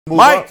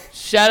Mike,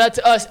 shout out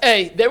to us.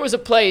 Hey, there was a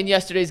play in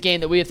yesterday's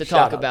game that we have to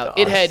talk about.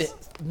 It had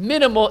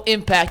minimal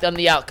impact on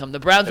the outcome.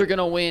 The Browns were going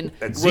to win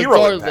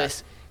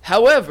regardless.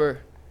 However,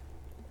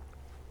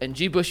 and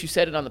G. Bush, you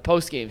said it on the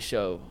postgame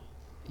show,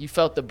 you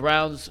felt the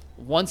Browns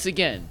once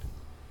again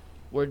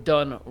were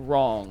done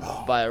wrong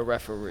by a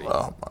referee.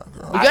 Oh my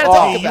God! We got to talk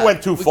about it. You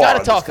went too far. We got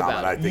to talk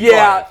about it.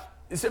 Yeah,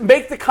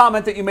 make the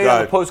comment that you made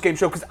on the postgame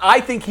show because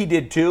I think he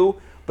did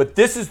too. But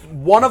this is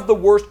one of the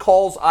worst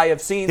calls I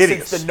have seen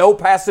since the no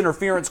pass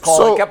interference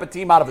call that kept a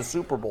team out of a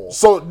Super Bowl.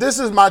 So this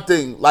is my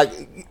thing.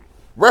 Like,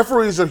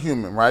 referees are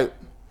human, right?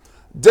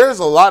 There's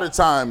a lot of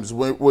times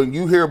when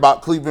you hear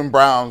about Cleveland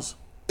Browns,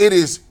 it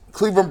is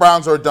Cleveland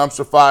Browns are a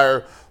dumpster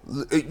fire.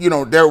 You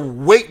know, they're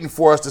waiting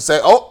for us to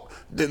say, oh,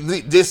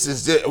 this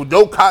is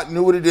no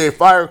continuity. They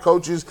fire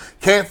coaches,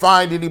 can't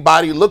find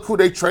anybody. Look who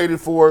they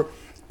traded for.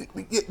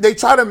 They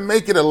try to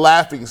make it a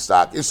laughing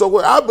stock. And so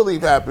what I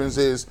believe happens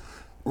is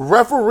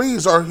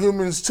referees are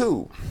humans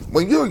too.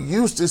 When you're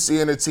used to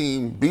seeing a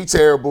team be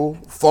terrible,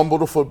 fumble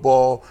the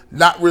football,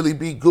 not really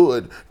be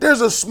good,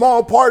 there's a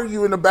small part of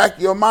you in the back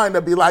of your mind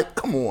that be like,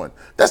 come on,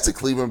 that's the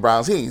Cleveland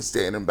Browns. He ain't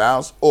staying in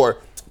bounds. Or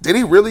did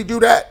he really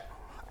do that?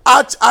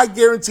 I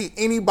guarantee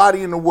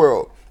anybody in the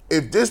world,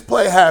 if this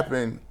play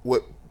happened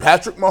with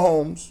Patrick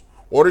Mahomes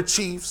or the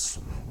Chiefs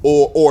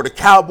or the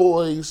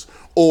Cowboys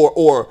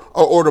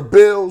or the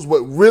Bills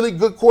with really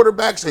good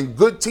quarterbacks and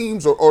good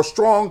teams or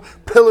strong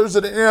pillars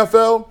of the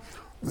NFL,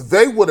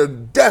 they would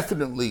have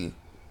definitely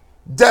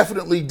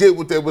did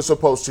what they were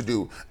supposed to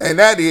do. And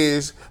that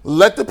is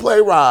let the play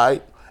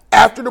ride.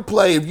 After the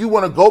play, if you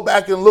want to go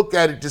back and look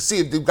at it to see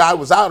if the guy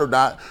was out or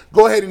not,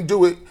 go ahead and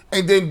do it,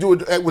 and then do it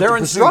with the procedure. They're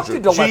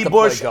instructed to let the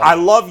play go. I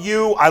love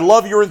you. I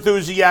love your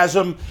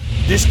enthusiasm.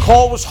 This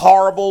call was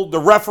horrible. The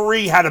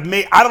referee had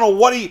to I don't know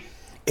what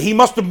he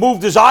must have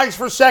moved his eyes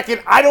for a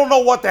second. I don't know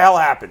what the hell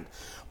happened.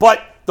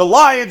 But the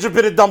Lions have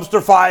been a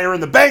dumpster fire,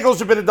 and the Bengals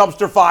have been a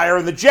dumpster fire,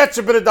 and the Jets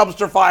have been a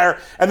dumpster fire,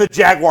 and the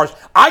Jaguars.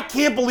 I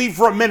can't believe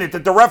for a minute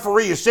that the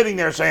referee is sitting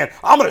there saying,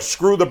 I'm going to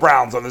screw the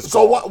Browns on this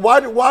call. So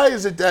why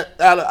is it that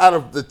out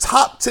of the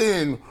top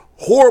 10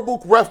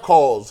 horrible ref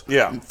calls,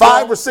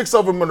 5 or 6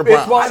 of them are the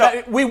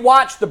Browns? We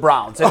watched the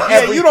Browns.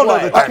 And you don't know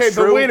that that's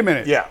true. But wait a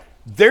minute. Yeah.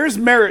 There's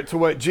merit to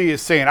what G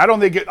is saying.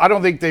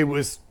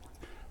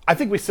 I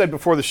think we said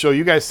before the show,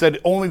 you guys said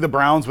only the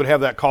Browns would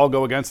have that call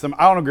go against them.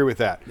 I don't agree with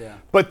that. Yeah.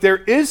 But there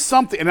is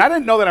something, and I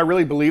didn't know that I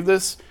really believe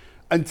this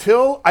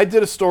until I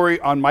did a story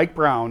on Mike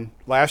Brown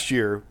last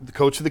year, the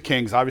coach of the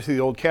Kings, obviously the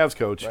old Cavs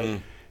coach.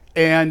 Right.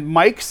 And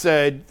Mike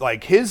said,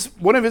 like,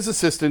 one of his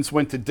assistants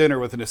went to dinner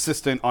with an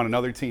assistant on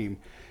another team.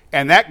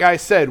 And that guy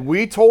said,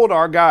 we told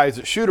our guys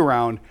at shoot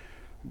around,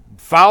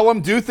 foul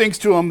them, do things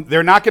to them.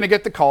 They're not going to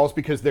get the calls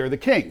because they're the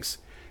Kings.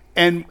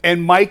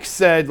 And Mike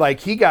said, like,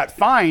 he got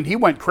fined. He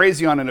went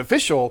crazy on an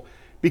official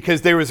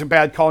because there was a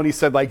bad call. And he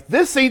said, like,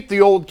 this ain't the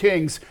old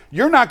Kings.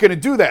 You're not going to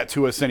do that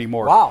to us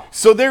anymore. Wow.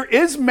 So there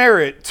is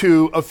merit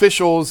to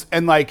officials.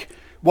 And, like,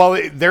 while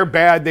they're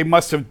bad, it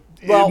must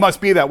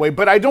be that way.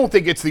 But I don't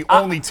think it's the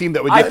only team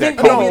that would get that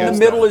call. I think maybe in the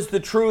middle is the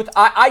truth.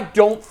 I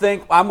don't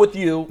think, I'm with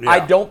you. Yeah.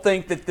 I don't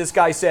think that this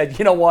guy said,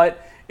 you know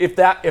what? If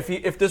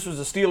this was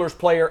a Steelers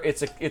player,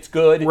 it's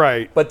good.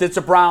 Right. But it's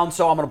a Brown,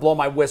 so I'm going to blow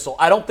my whistle.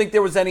 I don't think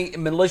there was any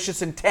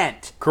malicious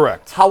intent.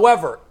 Correct.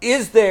 However,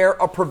 is there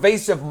a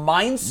pervasive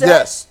mindset?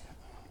 Yes.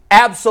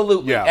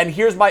 Absolutely. Yeah. And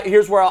here's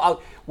where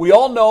we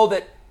all know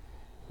that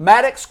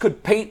Maddox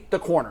could paint the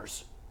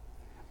corners.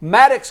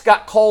 Maddox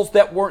got calls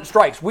that weren't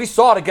strikes. We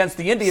saw it against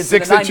the Indians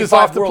in the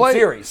 95 World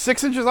Series.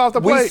 6 inches off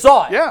the plate. We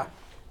saw it. Yeah.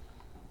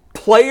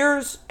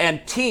 Players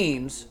and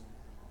teams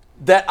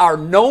that are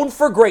known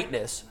for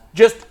greatness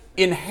just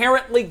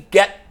inherently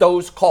get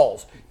those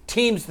calls.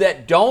 Teams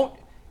that don't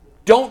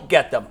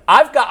get them.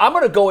 I'm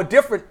going to go a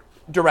different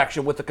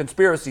direction with the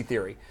conspiracy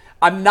theory.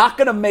 I'm not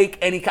going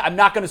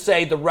to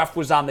say the ref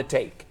was on the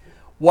take.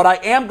 What I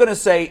am going to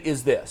say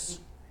is this.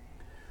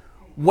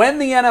 When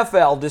the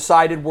NFL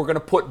decided we're going to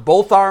put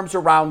both arms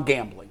around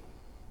gambling,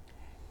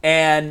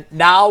 and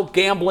now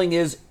gambling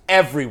is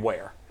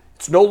everywhere.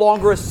 It's no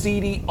longer a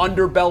seedy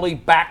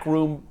underbelly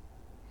backroom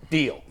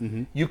deal.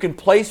 Mm-hmm. You can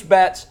place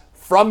bets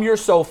from your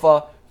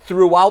sofa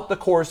throughout the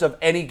course of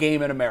any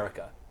game in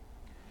America.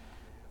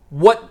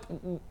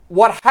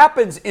 What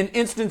happens in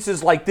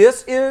instances like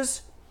this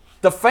is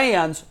the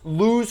fans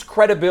lose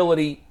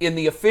credibility in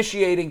the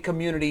officiating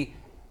community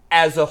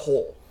as a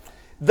whole.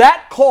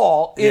 That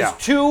call is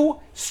too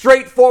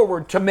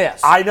straightforward to miss.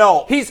 I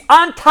know. He's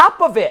on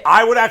top of it.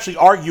 I would actually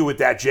argue with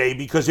that, Jay,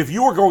 because if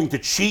you were going to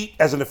cheat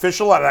as an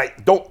official, and I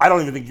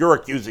don't even think you're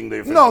accusing the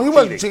official. No, he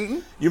wasn't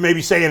cheating. You may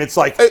be saying it's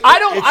like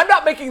I'm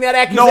not making that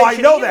accusation. No, I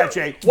know either. that,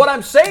 Jay. What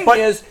I'm saying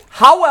is,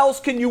 how else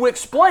can you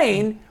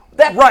explain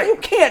that you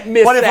can't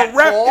miss that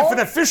call? If an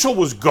official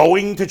was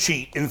going to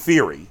cheat, in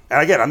theory,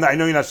 and again, I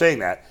know you're not saying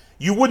that,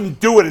 you wouldn't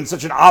do it in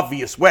such an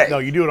obvious way. No,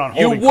 you do it on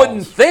holding calls. You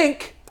wouldn't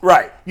think.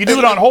 Right. You do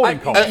it on holding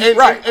calls.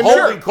 Right.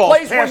 Holding calls.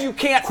 Plays where you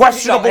can't.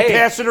 Questionable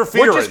pass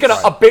interference. We're just going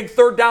to, a big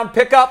third down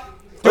pickup,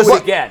 Do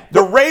it again.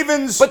 The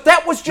Ravens. But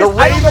that was just,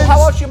 I don't know how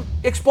else you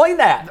explain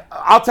that.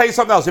 I'll tell you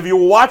something else. If you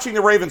were watching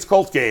the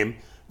Ravens-Colts game,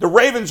 the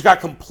Ravens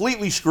got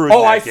completely screwed.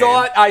 Oh, in I that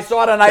saw game. it. I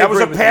saw it, and I That was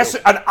agree with you.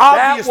 an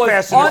obvious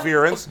pass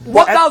interference.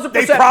 1,000%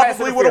 They pass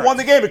probably would have won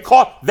the game.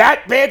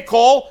 That bad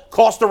call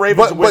cost the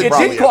Ravens a win. It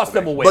did cost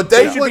them a win. But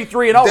they should be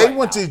 3-0. They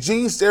went to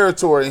Gene's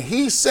territory, and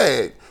he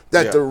said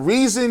that the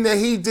reason that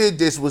he did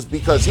this was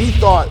because he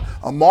thought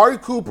Amari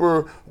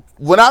Cooper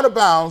went out of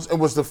bounds and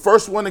was the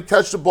first one to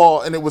catch the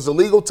ball, and it was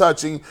illegal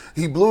touching.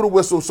 He blew the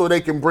whistle so they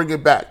can bring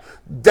it back.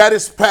 That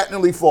is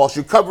patently false.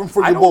 You're covering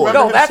for your boy.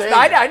 No,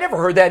 I never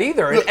heard that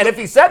either. And if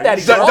he said that,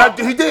 he's wrong.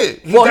 He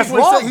did. Well, he's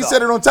wrong, he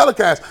said it on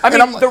telecast. I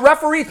mean, the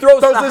referee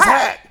throws his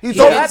hat. He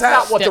throws his hat. That's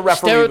not what the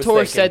referee was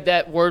thinking. said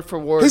that word for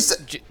word.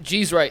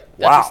 G's right.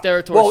 That's Wow. what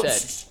Steratore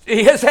said.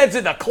 His head's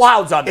in the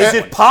clouds on this.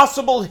 Is it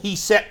possible he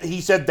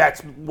said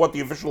that's what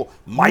the official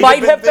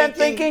might have been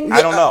thinking?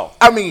 I don't know.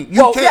 I mean, he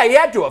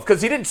had to have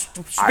because he didn't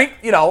speak,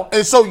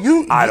 And so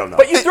I don't know.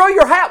 But you throw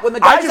your hat when the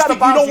guy's out of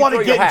bounds. You don't want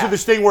to get into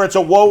this thing where it's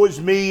a woe is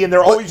me and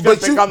they're always going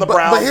to pick on the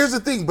Browns. But here's the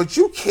thing. But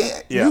you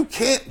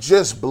can't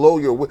just blow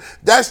your whistle.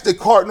 That's the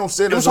cardinal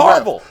sin. It was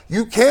horrible.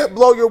 You can't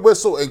blow your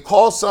whistle and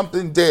call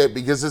something dead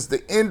because it's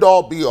the end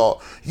all be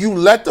all. You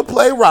let the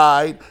play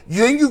ride.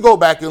 Then you go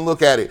back and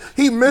look at it.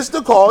 He missed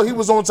the call. He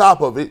was on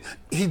top of it.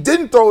 He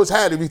didn't throw his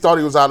hat if he thought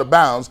he was out of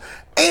bounds.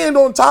 And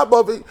on top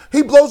of it,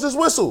 he blows his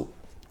whistle.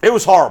 It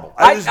was horrible.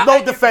 There's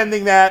no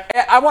defending that.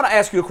 I want to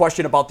ask you a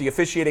question about the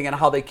officiating and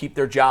how they keep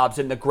their jobs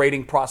and the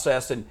grading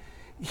process. And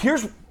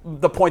here's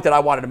the point that I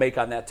wanted to make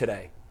on that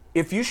today.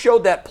 If you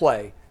showed that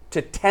play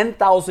to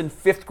 10,000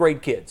 fifth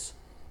grade kids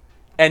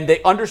and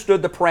they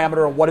understood the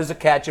parameter of what is a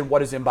catch and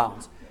what is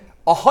inbounds,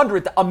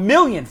 a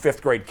million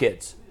fifth grade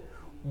kids,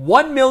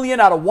 1 million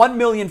out of 1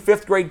 million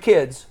fifth grade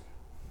kids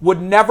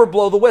would never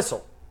blow the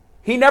whistle.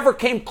 He never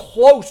came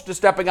close to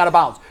stepping out of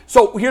bounds.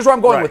 So here's where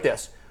I'm going with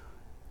this.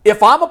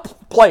 If I'm a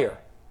player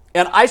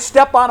and I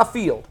step on a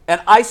field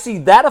and I see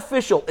that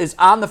official is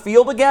on the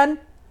field again,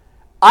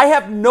 I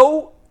have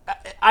no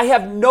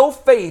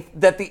faith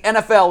that the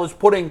NFL is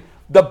putting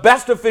the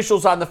best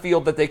officials on the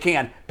field that they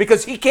can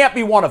because he can't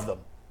be one of them.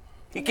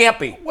 He can't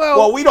be.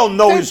 Well, we don't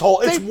know his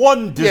whole. It's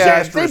one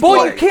disastrous play.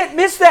 Boy, you can't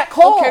miss that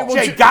call. Okay,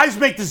 well, Jay, guys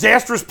make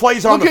disastrous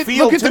plays on the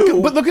field too.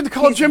 But look at the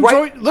call He's Jim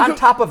right Joyce. on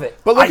top of it.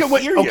 But look I at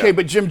what. hear ya. Okay,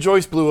 but Jim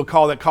Joyce blew a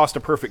call that cost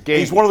a perfect game.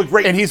 He's one of the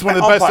great and he's one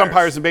of the best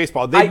umpires in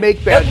baseball. They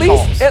make bad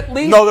calls. At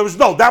least.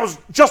 No, that was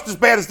just as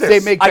bad as this.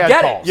 They make bad I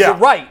get calls. it. You're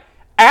right.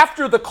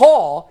 After the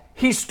call,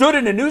 he stood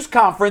in a news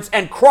conference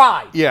and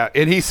cried. Yeah,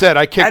 and he said,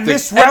 "I kicked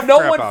this." And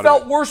no one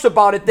felt worse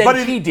about it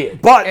than he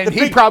did. And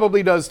he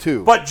probably does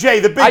too. But Jay,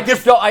 the big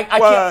difference.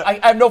 I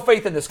have no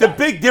faith in this guy. The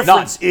big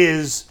difference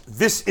is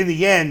this, in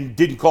the end,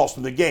 didn't cost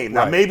him the game.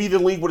 Now, maybe the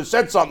league would have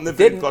said something if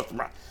it didn't cost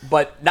him.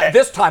 But not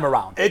this time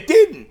around. It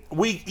didn't. But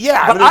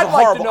I'd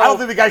like to know, I don't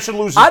think the guy should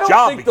lose his job because of it.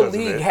 I don't think the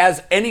league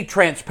has any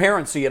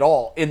transparency at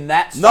all in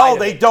that side No, of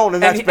they it. don't,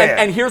 and that's bad.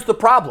 And here's the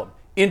problem.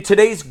 In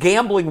today's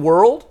gambling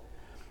world,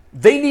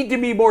 they need to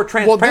be more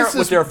transparent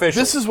with their officials.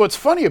 This is what's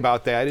funny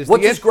about that.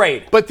 What's his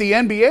grade? But the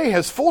NBA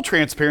has full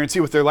transparency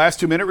with their last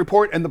 2-minute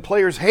report, and the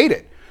players hate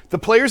it. The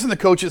players and the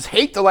coaches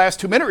hate the last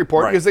 2-minute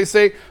report because they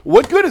say,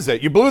 "What good is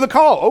it? You blew the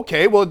call."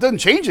 Okay, well, it doesn't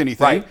change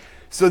anything. Right.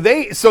 So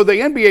the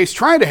NBA's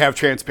trying to have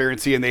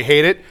transparency and they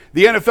hate it.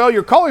 The NFL,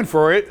 you're calling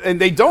for it and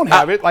they don't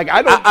have it. Like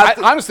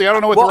honestly, I don't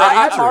know what the right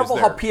answer is. I marvel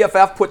how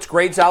PFF puts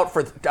grades out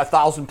for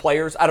 1,000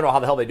 players. I don't know how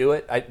the hell they do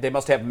it. They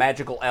must have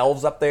magical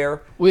elves up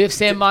there. We have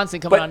Sam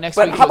Monson coming on next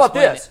week. But how about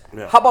this?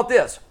 How about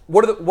this?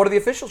 What are the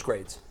officials'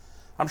 grades?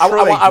 I'm sure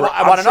I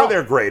want to know.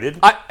 They're graded.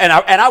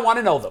 I want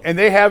to know them. And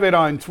they have it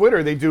on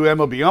Twitter. They do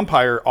MLB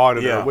umpire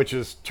auditor, which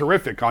is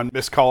terrific on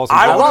missed calls. And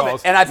I love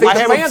it, and I think I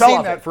haven't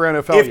seen that for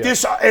NFL yet.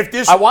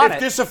 If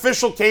this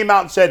official came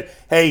out and said,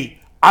 "Hey,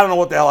 I don't know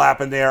what the hell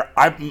happened there.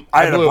 I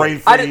had a brain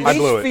freeze. I'd at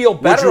least feel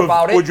better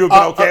about it." Would you have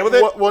been okay with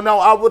it? Well, no,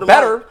 I would have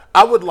better.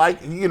 I would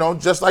like,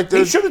 just like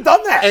this. He should have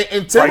done that.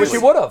 In tennis, he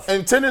would have.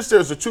 In tennis,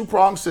 there's a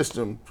two-pronged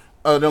system.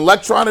 An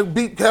electronic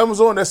beep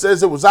comes on that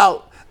says it was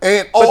out.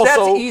 And but also,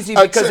 that's easy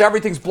because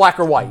everything's black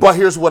or white. But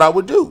here's what I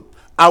would do.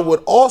 I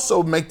would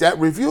also make that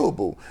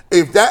reviewable.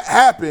 If that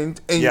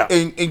happened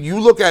and you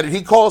look at it,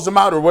 he calls him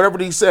out or whatever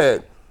he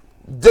said,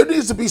 there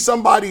needs to be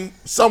somebody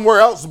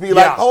somewhere else to be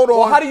like, hold on.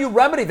 Well, how do you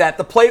remedy that?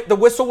 The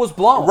whistle was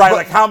blown. Right,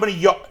 like how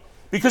many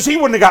because he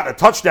wouldn't have gotten a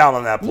touchdown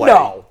on that play.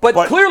 No, but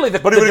clearly the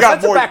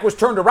defensive back was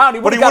turned around. He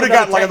would have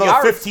gotten like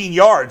another 15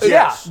 yards.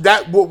 Yes.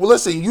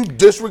 Listen, you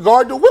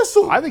disregard the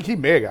whistle. I think he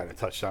may have gotten a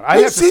touchdown. I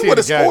have to see what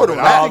it scored on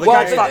that.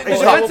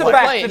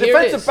 The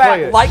defensive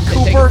back, like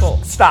Cooper,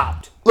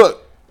 stopped.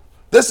 Look,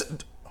 this.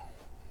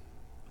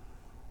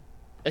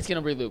 It's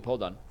going to reloop.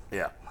 Hold on.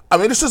 Yeah. I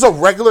mean, this is a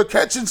regular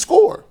catch and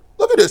score.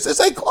 Look at this. This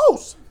ain't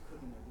close.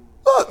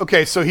 Look.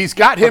 Okay, so he's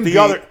got him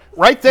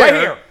right there. Right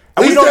here.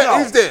 We don't know.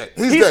 He's dead.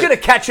 He's going to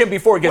catch him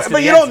before he gets to the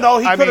But you end don't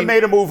zone. know. He could have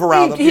made a move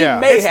around him. He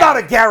may It's have.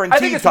 not a guaranteed I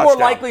think it's touchdown.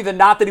 more likely than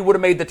not that he would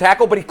have made the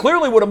tackle, but he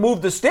clearly would have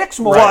moved the sticks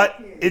more. But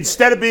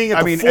instead of being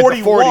at the 41, at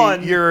the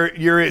 40,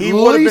 you're at he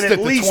would have least been at at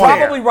the least 20.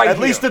 Probably right at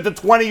here. least at the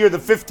 20 or the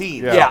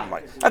 15. Yeah.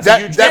 That's a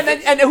huge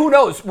difference. And who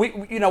knows?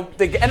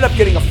 They ended up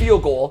getting a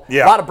field goal.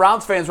 Yeah. A lot of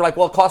Browns fans were like,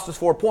 well, it cost us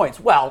 4 points.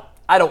 Well,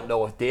 I don't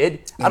know if it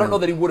did. I don't know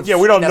that he would have Yeah,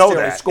 we don't know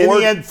necessarily that. scored. In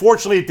the end,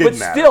 fortunately, it didn't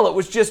matter. But still, it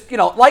was just,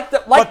 like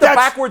the that's-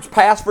 backwards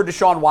pass for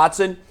Deshaun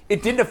Watson.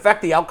 It didn't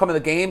affect the outcome of the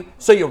game,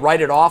 so you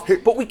write it off.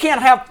 But we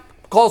can't have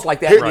calls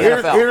like that in the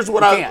NFL. Here's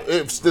what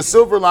if the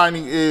silver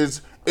lining is,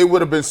 it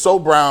would have been so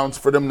Browns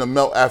for them to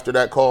melt after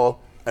that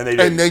call. And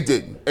they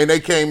didn't. And they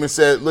came and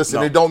said,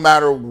 listen, No. it don't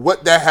matter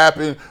what that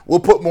happened.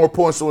 We'll put more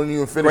points on you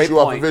and finish Great you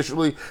off point.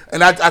 eventually.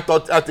 And I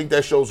think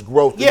that shows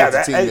growth in Yeah,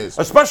 what the team is.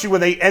 especially when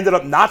they ended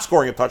up not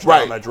scoring a touchdown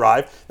Right. on that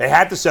drive. They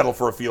had to settle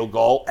for a field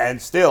goal, and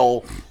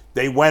still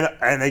they went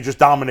and they just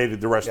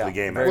dominated the rest of the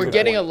game. We're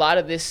getting a lot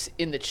of this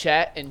in the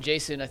chat, and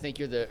Jason, I think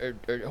you're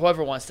or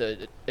whoever wants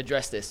to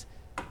address this.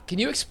 Can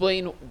you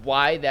explain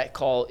why that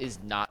call is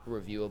not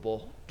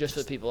reviewable, just for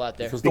the people out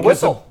there? The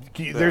whistle.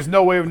 There's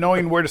no way of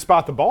knowing where to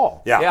spot the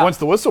ball. Yeah. Once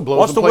the whistle blows,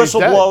 Once the play's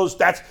whistle dead. blows,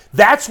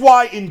 that's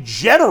why in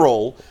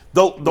general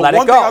the Let it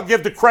one go. thing I'll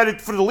give the credit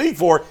for the league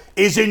for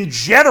is in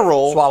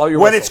general Swallow your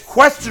when whistle. it's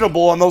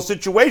questionable in those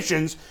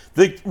situations,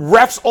 the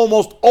refs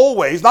almost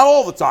always, not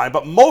all the time,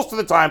 but most of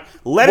the time,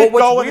 let it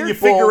what's go and then weird, you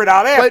figure Bull, it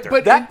out after.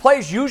 but That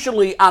play's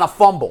usually on a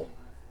fumble.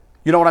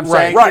 You know what I'm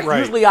saying? right, It's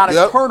usually on a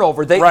Yep.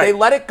 turnover. They Right.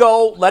 let it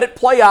go, let it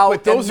play out,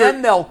 But those and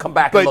then they'll come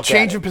back and But look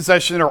change at of it.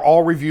 possession are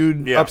all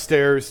reviewed Yeah.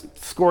 upstairs.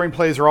 Scoring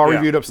plays are all Yeah.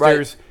 reviewed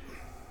upstairs.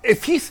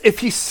 If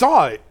he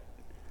saw it,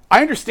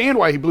 I understand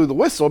why he blew the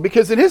whistle,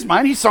 because in his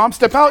mind he saw him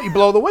step out. You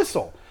blow the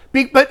whistle.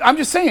 But I'm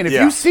just saying, if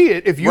Yeah. you see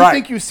it, if you Right.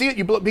 think you see it,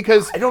 you blow,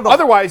 because I don't know.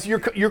 otherwise you're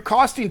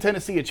costing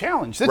Tennessee a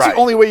challenge. That's Right. the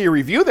only way you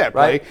review that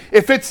play. Right.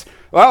 If it's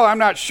I'm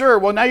not sure.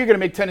 Well, now you're going to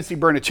make Tennessee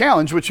burn a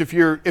challenge, which if it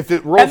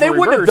rolls And they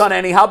wouldn't have reverse, done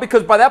anyhow,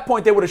 because by that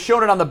point they would have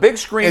shown it on the big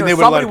screen, And or they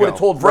would've somebody let it would have go.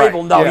 told Vrabel,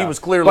 Right. no, Yeah. he was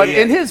clearly But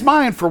in. in his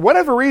mind, for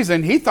whatever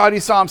reason, he thought he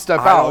saw him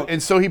step I out, don't-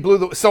 and so he blew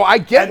the. So I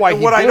get why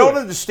he what I blew don't it.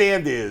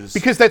 understand is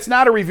Because that's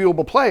not a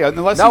reviewable play.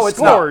 Unless No, he it's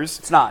not. scores,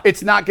 It's not.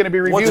 It's not going to be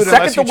reviewed the second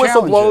unless the you whistle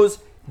challenge blows,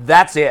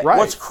 that's it. Right.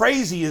 what's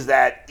crazy is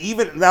that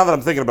even now that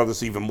I'm thinking about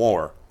this even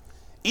more,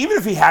 even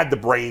if he had the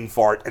brain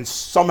fart and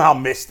somehow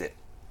missed it,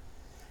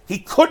 he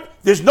could.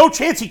 There's no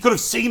chance he could have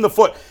seen the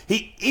foot.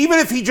 Even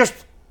if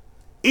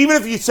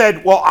he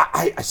said, well,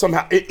 I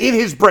somehow in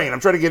his brain, I'm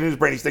trying to get in his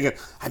brain. He's thinking,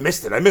 I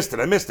missed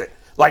it.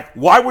 Like,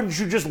 why wouldn't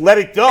you just let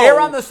it go? Err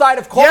on the side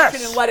of caution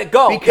Yes. and let it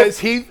go. Because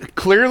he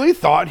clearly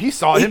thought he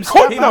saw He him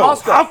step couldn't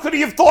out. have. How could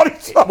he have thought he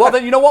saw? Well,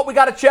 then you know what we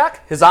got to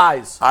check? His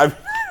eyes.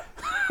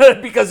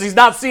 Because he's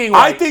not seeing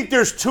I right. think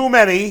there's too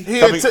many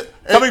had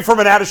coming from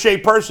an out of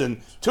shape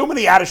person. Too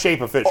many out of shape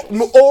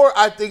officials. Or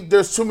I think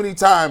there's too many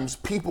times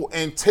people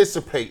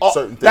anticipate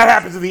certain things. That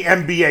happens in the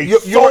NBA.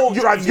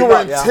 You're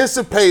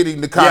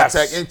anticipating the contact,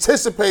 Yes.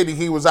 anticipating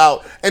he was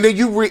out, and then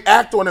you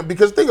react on it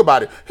because think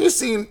about it. He's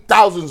seen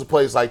thousands of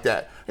plays like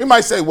that. He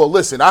might say, well,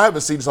 listen, I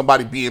haven't seen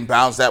somebody be in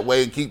bounds that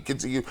way and keep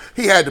continue.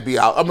 He had to be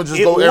out. I'm going to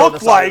just It go err on the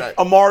looked side of like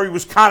that. Amari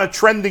was kind of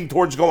trending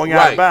towards going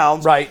out of Right.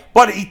 bounds. Right.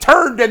 But he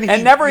turned and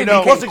he never even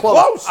came wasn't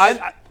close. close.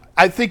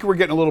 I think we're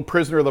getting a little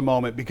prisoner of the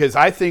moment because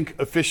I think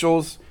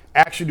officials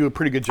actually do a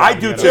pretty good job. I in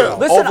do the too. NFL.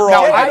 Listen,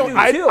 Overall, Jay, I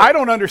I do. do too. I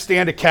don't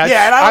understand a catch.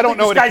 Yeah, and I don't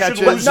know think what a this guy catch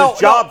should lose is. his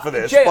job for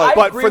this. Jay, I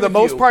But agree for the with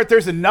most you. part,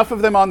 there's enough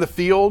of them on the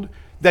field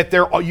that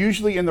they're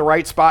usually in the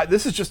right spot.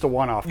 This is just a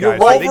one-off, You're guys.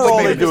 right. They just Overall,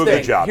 made they a do a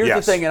mistake. good job. Here's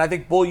yes. the thing, and I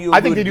think, Bull, you I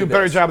think they alluded do a to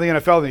better this. job in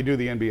the NFL than they do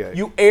the NBA.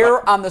 You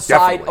err on the side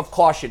Definitely. of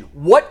caution.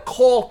 What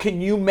call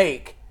can you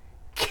make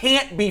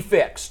can't be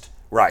fixed?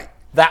 Right.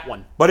 That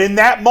one. But in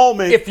that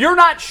moment, If you're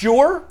not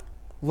sure,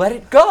 let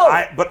it go.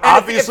 But And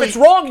obviously- if it's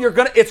wrong,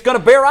 it's gonna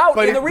bear out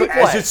But in the but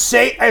replay.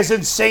 as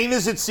insane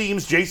as it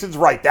seems, Jason's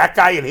right. That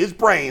guy in his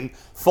brain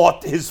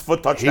thought his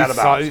foot touched out of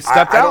bounds. He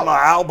stepped I out. don't know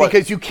how, but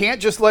because you can't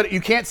just let it. You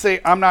can't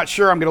say I'm not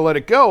sure. I'm going to let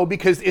it go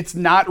because it's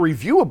not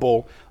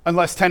reviewable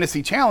unless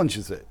Tennessee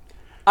challenges it.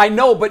 I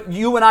know, but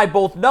you and I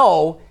both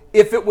know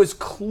if it was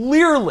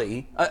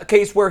clearly a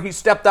case where he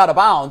stepped out of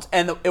bounds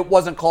and it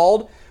wasn't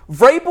called,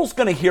 Vrabel's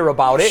going to hear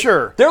about it.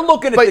 Sure, They're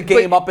looking at the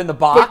game up in the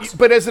box.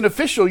 But as an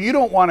official, you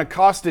don't want to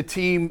cost a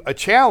team a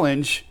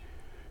challenge.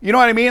 You know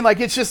what I mean? Like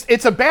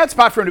it's a bad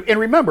spot for him. And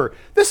remember,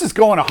 this is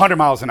going 100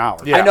 miles an hour.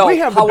 Yeah. I know. We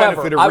have the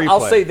However, benefit of replay. I'll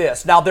say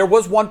this. Now, there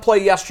was one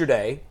play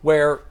yesterday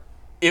where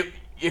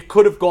it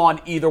could have gone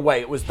either way.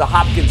 It was the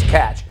Hopkins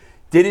catch.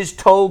 Did his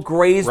toe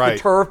graze the Right.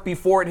 turf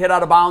before it hit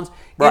out of bounds?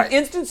 Right. In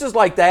instances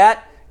like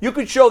that, you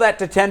could show that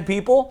to 10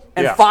 people,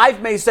 and Yeah. 5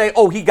 may say,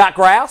 oh, he got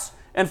grass,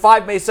 and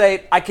 5 may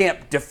say, I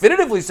can't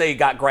definitively say he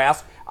got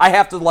grass. I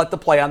have to let the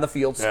play on the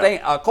field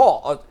stand,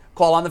 call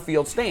on the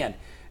field stand.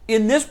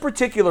 In this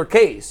particular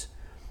case,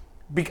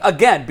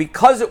 again,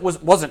 because it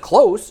wasn't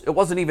close, it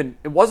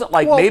wasn't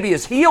like Well, maybe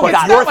his heel but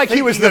got it's not it. like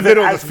he was in thinking the of it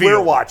middle of as the field.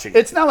 we're watching.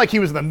 It's not like he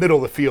was in the middle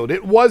of the field.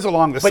 It was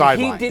along the But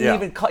sideline. he didn't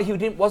even cut.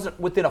 Wasn't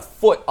within a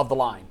foot of the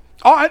line.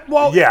 It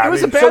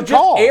was a bad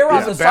call. Just err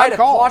on the side of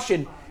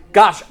caution.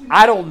 Gosh,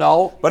 I don't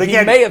know. But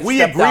again,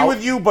 we agree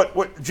with you, but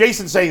what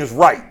Jason's saying is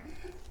right.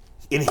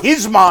 In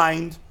his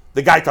mind,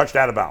 the guy touched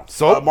out of bounds.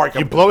 So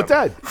you blow it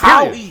dead.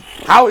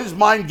 How his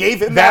mind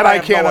gave him that, I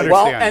can't understand.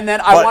 Well, and then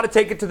I want to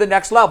take it to the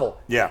next level.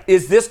 Yeah.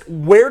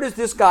 Where does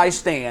this guy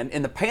stand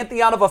in the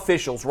pantheon of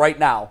officials right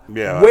now?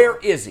 Yeah. Where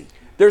is he?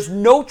 There's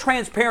no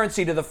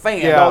transparency to the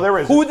fan. Yeah. No, there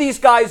isn't. Who these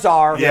guys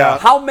are,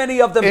 how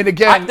many of them. And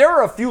again, there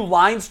are a few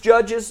line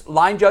judges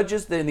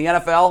in the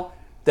NFL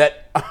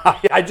that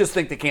I just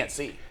think they can't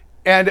see.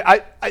 And I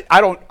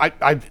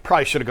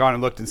probably should have gone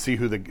and looked and see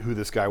who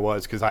this guy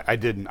was, because I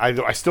didn't.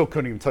 I still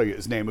couldn't even tell you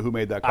his name or who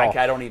made that call.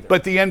 I don't either.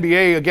 But the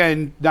NBA,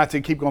 again, not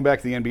to keep going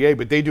back to the NBA,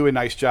 but they do a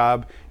nice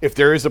job. If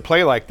there is a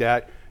play like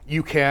that,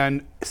 you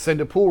can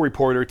send a pool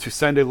reporter to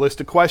send a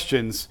list of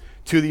questions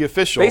to the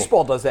official.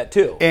 Baseball does that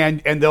too.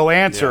 And they'll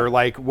answer,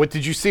 like, what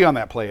did you see on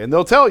that play? And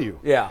they'll tell you.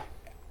 Yeah.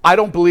 I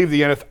don't believe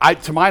the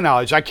NFL. To my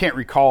knowledge, I can't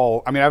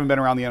recall. I mean, I haven't been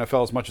around the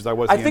NFL as much as I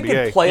was in the NBA. I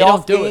think in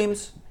playoff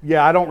games.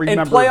 Yeah, I don't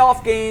remember. In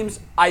playoff games,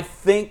 I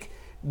think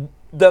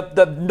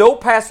the no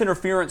pass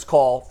interference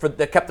call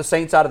that kept the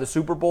Saints out of the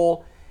Super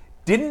Bowl,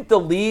 didn't the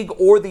league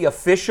or the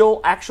official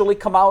actually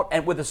come out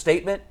and with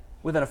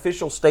an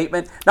official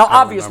statement? Now,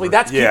 obviously,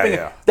 that's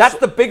that's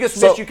the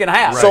biggest miss you can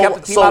have. Right. Kept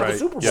the team out of the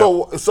Super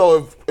Bowl.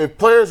 So if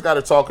players got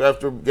to talk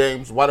after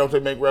games, why don't they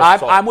make refs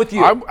talk? I'm with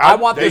you. I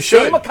want the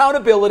same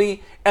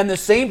accountability and the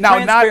same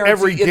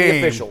transparency in the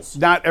officials.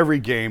 Not every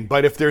game,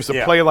 but if there's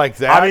a play like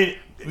that, I mean,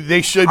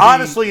 they should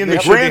honestly, in the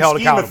grand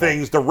scheme accountable. of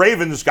things, the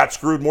Ravens got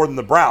screwed more than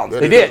the Browns.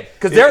 They did,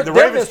 because the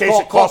Ravens case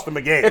it cost them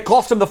a game. It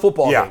cost them the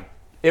football game.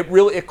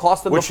 It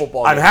cost them the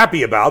football game. I'm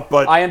happy about,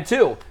 but I am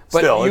too. But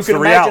still, you can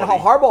imagine how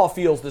Harbaugh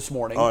feels this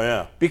morning. Oh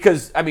yeah,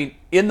 because I mean,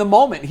 in the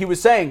moment, he was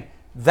saying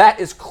that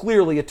is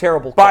clearly a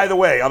terrible call. By the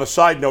way, on a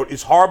side note,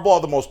 is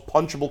Harbaugh the most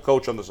punchable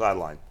coach on the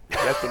sideline?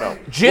 Yes or no?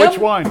 Jim? Which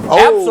one?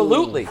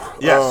 Absolutely.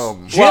 Yes.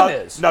 Jim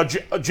is. No,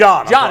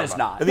 John. John is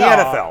not. In the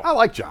NFL. I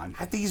like John.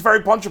 I think he's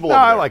very punchable. No,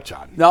 I like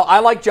John. No, I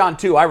like John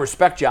too. I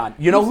respect John.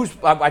 You know who's?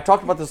 I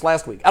talked about this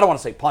last week. I don't want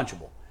to say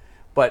punchable,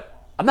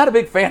 but I'm not a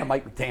big fan of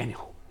Mike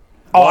McDaniel.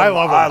 Oh, I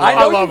love him. I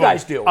know you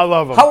guys do. I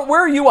love him.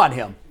 Where are you on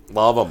him?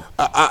 Love him.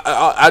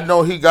 I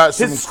know he got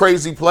some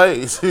crazy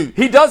plays.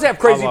 He does have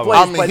crazy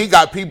plays. I mean, he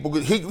got people.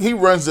 He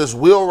runs this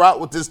wheel route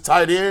with this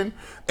tight end,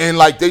 and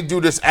like they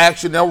do this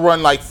action. They'll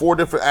run like 4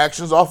 different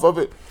actions off of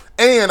it.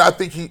 And I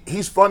think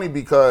he's funny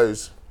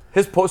because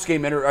his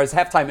post-game or his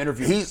halftime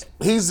interview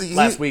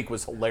last week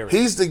was hilarious.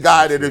 He's the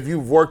guy that if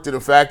you've worked in a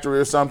factory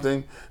or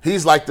something,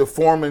 he's like the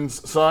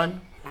foreman's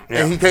son.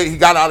 Yeah. And he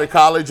got out of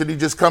college and he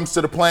just comes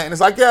to the plant and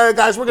it's like, yeah,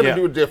 guys, we're gonna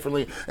do it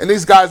differently. And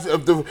these guys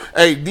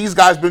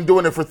been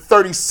doing it for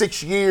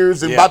 36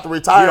 years and about to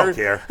retire. You don't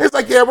care. It's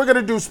like, yeah, we're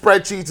gonna do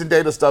spreadsheets and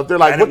data stuff. They're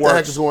like, what the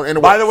heck is going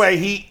on? By the way,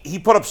 he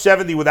put up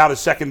 70 without his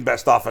second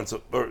best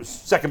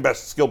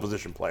skill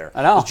position player.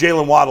 I know.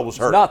 Jalen Waddle was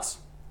hurt. It was nuts.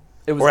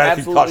 It was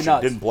absolutely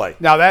nuts. Didn't play.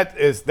 Now that's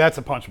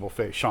a punchable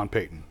face, Sean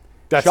Payton.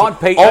 Sean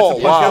Payton.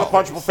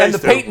 Punchable face. And the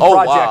Payton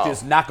project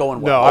is not going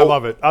well. No,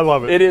 I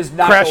love it. It is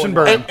not crash going and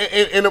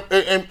burn.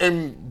 well.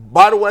 And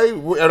by the way,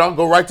 and I'll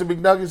go right to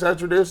McNuggets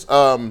after this.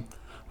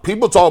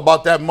 People talk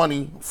about that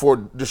money for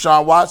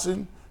Deshaun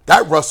Watson.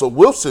 That Russell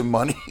Wilson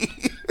money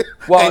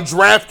and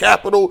draft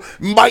capital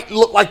might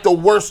look like the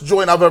worst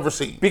joint I've ever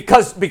seen.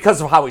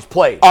 Because of how he's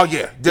played. Oh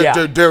yeah,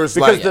 there is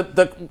because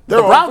the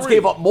Browns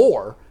gave up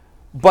more,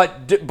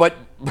 but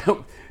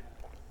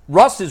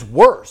Russ is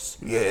worse.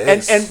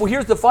 Yes. And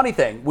here's the funny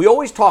thing. We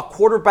always talk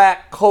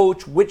quarterback,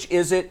 coach, which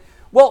is it?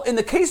 Well, in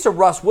the case of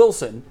Russ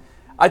Wilson,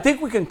 I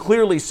think we can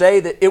clearly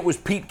say that it was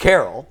Pete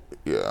Carroll.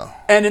 Yeah.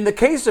 And in the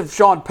case of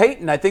Sean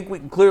Payton, I think we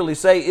can clearly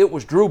say it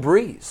was Drew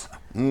Brees.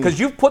 Because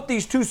you've put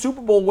these 2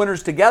 Super Bowl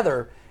winners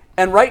together,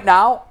 and right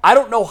now, I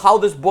don't know how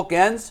this book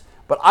ends,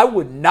 but I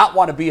would not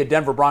want to be a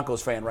Denver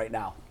Broncos fan right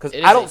now because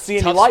I don't see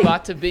any light. It's a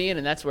tough spot to be in,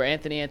 and that's where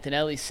Anthony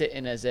Antonelli's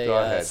sitting as a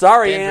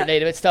Denver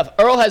native. It's tough.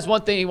 Earl has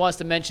one thing he wants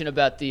to mention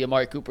about the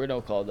Amari Cooper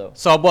no call, though.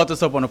 So I brought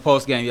this up on the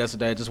post game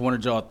yesterday. I just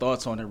wanted your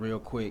thoughts on it real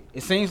quick.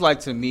 It seems like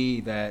to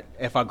me that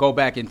if I go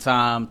back in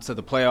time to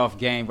the playoff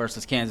game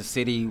versus Kansas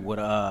City with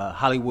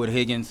Hollywood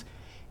Higgins,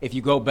 if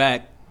you go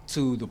back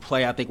to the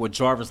play, I think, with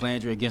Jarvis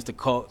Landry against the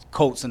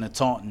Colts and the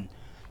Taunton,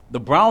 the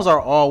Browns are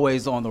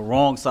always on the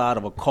wrong side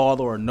of a call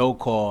or a no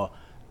call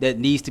that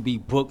needs to be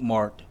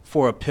bookmarked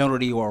for a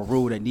penalty or a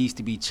rule that needs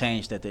to be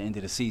changed at the end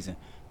of the season.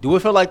 Do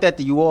it feel like that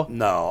to you all?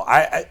 No.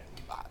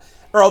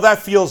 Earl, that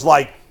feels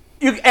like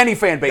any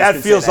fan base. That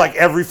feels like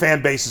every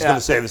fan base is going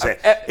to say the same.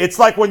 It's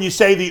like when you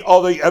say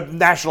the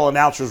national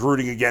announcer's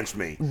rooting against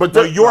me.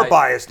 But you're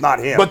biased, not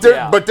him. But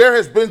there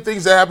has been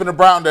things that happen to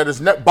Brown that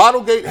is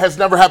Bottlegate has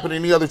never happened to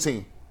any other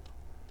team.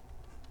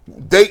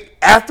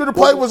 After the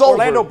play was over,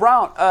 Orlando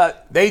Brown.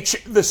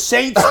 The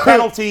Saints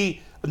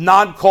penalty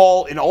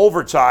non-call in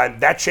overtime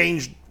that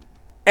changed.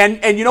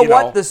 And you know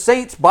what? The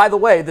Saints, by the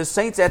way, at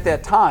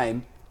that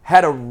time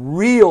had a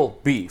real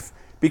beef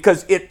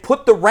because it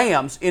put the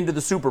Rams into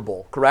the Super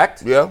Bowl.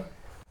 Correct? Yeah.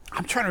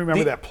 I'm trying to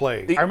remember that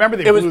play. I remember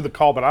they blew the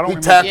call, but I don't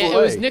remember tackled. the Yeah, play.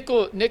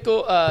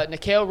 it was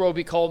Nikhil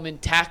Roby-Coleman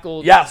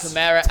tackled Yes,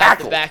 Kamara at the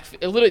tackled. back.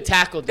 It literally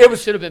tackled. It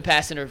Should have been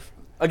passing her.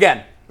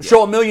 Again,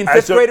 show a million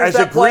fifth graders as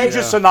that play.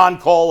 egregious a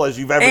non-call as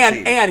you've ever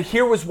seen. And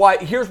here's why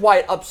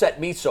it upset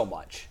me so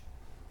much.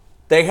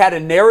 They had a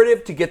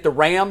narrative to get the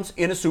Rams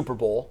in a Super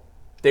Bowl.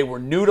 They were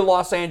new to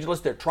Los Angeles.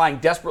 They're trying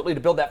desperately to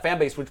build that fan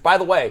base, which, by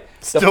the way,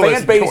 Still the fan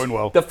isn't base, going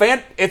well.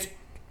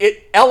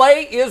 LA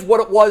is what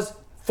it was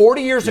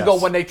 40 years ago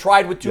Yes. when they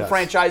tried with two Yes.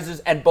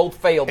 franchises and both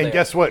failed. And there.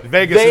 guess what?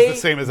 Vegas is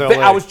the same as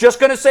LA. I was just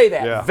going to say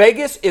that. Yeah.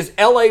 Vegas is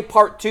LA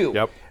Part 2.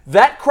 Yep.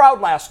 That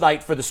crowd last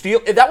night for the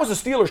Steelers, that was a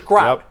Steelers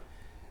crowd. Yep.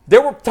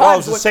 There were times Well, it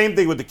was the when, same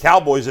thing with the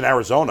Cowboys in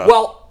Arizona.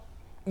 well,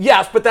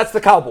 yes, but that's the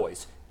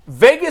Cowboys.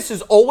 Vegas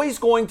is always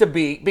going to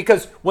be,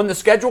 because when the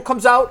schedule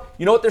comes out,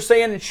 you know what they're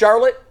saying in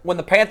Charlotte when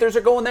the Panthers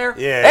are going there?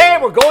 Yeah. Hey,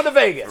 we're going to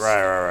Vegas.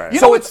 Right.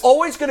 So it's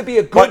always going to be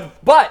a good,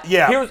 but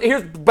yeah.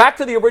 here's back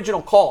to the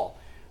original call.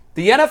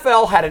 The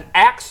NFL had an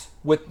axe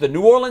with the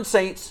New Orleans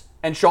Saints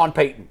and Sean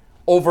Payton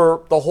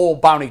over the whole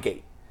Bounty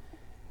Gate.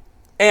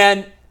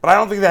 But I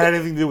don't think that had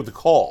anything to do with the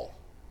call.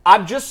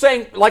 I'm just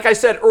saying, like I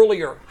said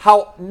earlier,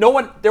 how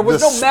there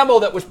was no memo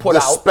that was put The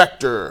out.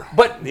 specter.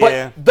 But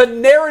the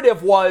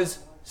narrative was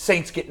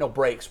Saints get no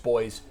breaks,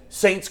 boys.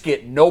 Saints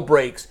get no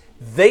breaks.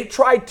 They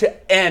tried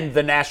to end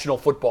the National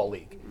Football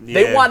League.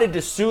 They Yeah. wanted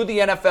to sue the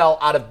NFL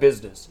out of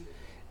business.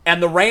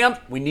 And the Rams,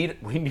 we need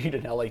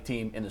an LA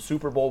team in the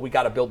Super Bowl. We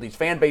got to build these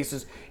fan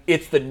bases.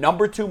 It's the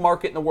number 2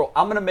 market in the world.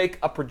 I'm going to make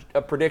a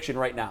prediction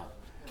right now.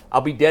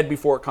 I'll be dead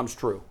before it comes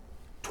true.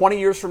 20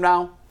 years from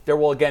now, there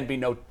will again be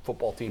no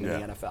football team in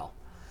the NFL.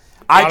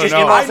 I don't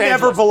know. I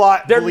never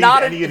believed They're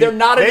not any of they're these.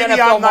 not an Maybe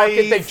NFL I'm market.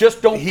 naive. They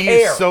just don't He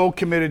care. is so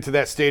committed to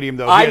that stadium,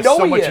 though. I He has know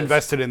so he much is.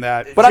 invested in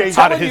that. But I'm out of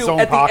telling his you, own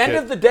at pocket. the end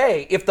of the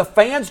day, if the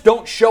fans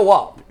don't show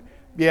up,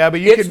 Yeah,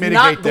 but you it's can mitigate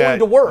not going that.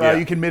 to work.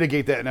 You can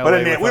mitigate that in LA. But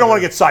I mean, we don't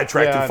want to get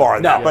sidetracked too far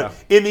on that. No. But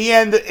in the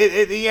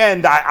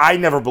end, I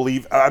never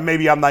believe.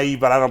 Maybe I'm naive,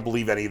 but I don't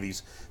believe any of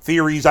these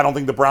theories. I don't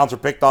think the Browns are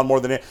picked on more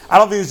than it. I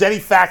don't think there's any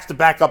facts to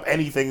back up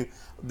anything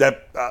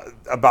that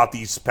about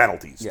these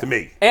penalties. To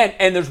me,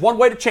 and there's one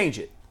way to change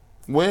it.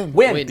 Win.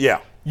 Win. Yeah.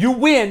 You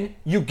win,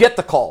 you get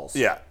the calls.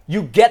 Yeah.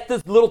 You get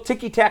the little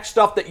ticky-tack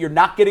stuff that you're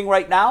not getting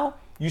right now,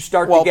 you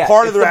start Well, to get.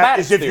 part It's of the that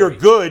Maddox is if you're theory.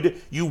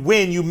 good, you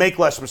win, you make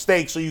less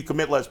mistakes, so you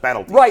commit less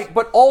penalties. Right,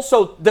 but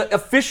also the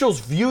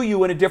officials view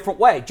you in a different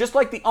way. Just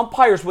like the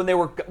umpires when they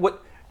were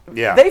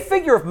Yeah. they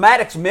figure if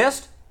Maddox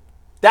missed,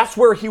 that's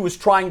where he was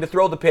trying to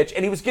throw the pitch,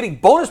 and he was getting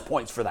bonus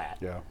points for that.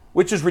 Yeah.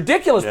 Which is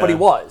ridiculous, but he Yeah.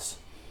 was.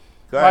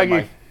 Go ahead,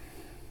 Mikey. Mike.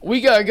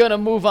 We are going to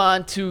move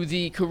on to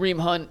the Kareem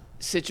Hunt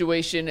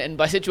situation, and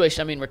by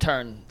situation I mean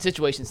return.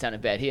 Situation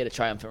sounded bad. He had a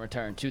triumphant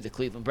return to the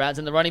Cleveland Browns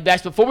and the running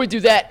backs. Before we do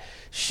that,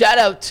 shout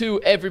out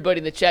to everybody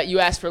in the chat. You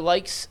asked for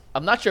likes.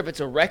 I'm not sure if it's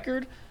a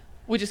record.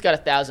 We just got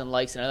 1,000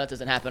 likes, and I know that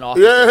doesn't happen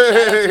often. So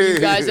shout out to you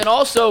guys. And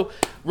also,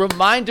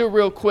 reminder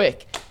real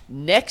quick,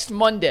 next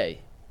Monday,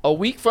 a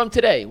week from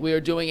today, we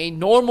are doing a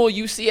normal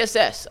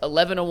UCSS,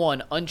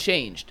 11-1,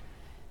 unchanged.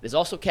 There's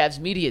also Cavs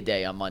Media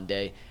Day on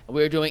Monday, and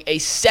we're doing a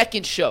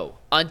second show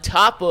on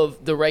top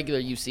of the regular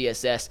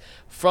UCSS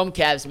from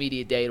Cavs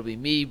Media Day. It'll be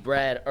me,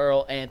 Brad,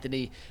 Earl,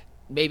 Anthony,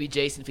 maybe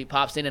Jason if he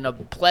pops in, and a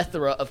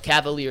plethora of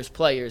Cavaliers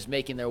players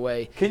making their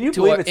way Can you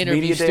to believe our it's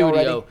interview Media Day studio.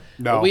 already?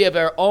 No. We have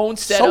our own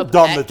So setup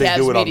dumb at that they Cavs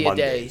do it on Media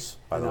Day. Mondays.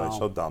 By the way,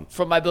 so dumb.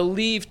 From, I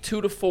believe,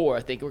 2 to 4,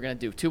 I think we're going to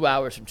do 2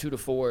 hours from 2 to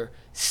 4,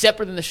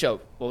 separate than the show.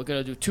 Well, we're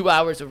going to do 2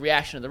 hours of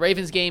reaction to the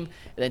Ravens game,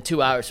 and then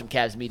 2 hours from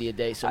Cavs Media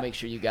Day. So make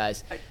sure you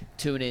guys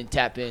tune in,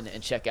 tap in,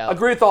 and check out.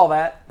 Agree with all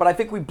that, but I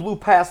think we blew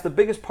past the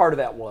biggest part of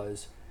that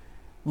was,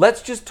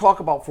 let's just talk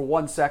about for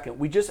 1 second.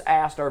 We just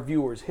asked our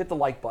viewers, hit the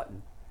like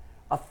button.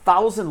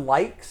 1,000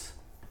 likes?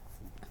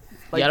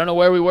 Yeah, I don't know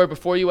where we were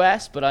before you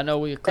asked, but I know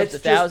we clipped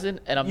It's 1,000,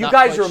 and I'm you not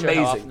guys quite are sure how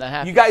amazing. often that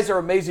happens. You guys are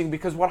amazing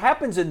because what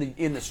happens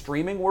in the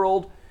streaming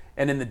world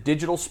and in the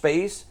digital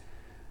space,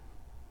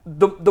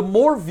 the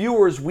more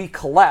viewers we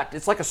collect,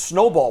 it's like a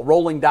snowball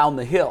rolling down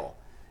the hill.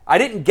 I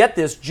didn't get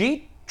this.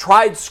 G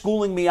tried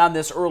schooling me on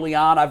this early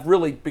on. I've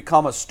really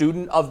become a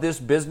student of this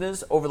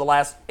business over the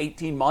last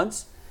 18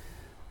 months.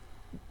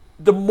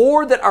 The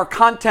more that our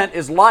content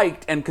is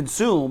liked and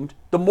consumed,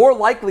 the more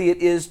likely it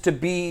is to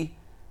be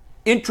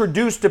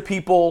introduced to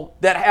people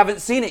that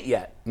haven't seen it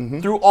yet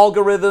through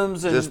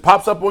algorithms and Just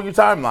pops up on your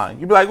timeline.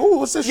 You'd be like, ooh,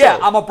 what's this yeah,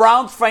 show? I'm a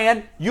Browns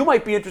fan. You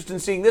might be interested in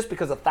seeing this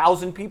because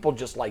 1,000 people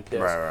just like this.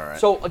 Right.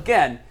 So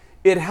again,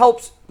 it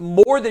helps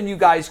more than you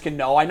guys can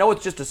know. I know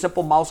it's just a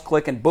simple mouse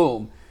click and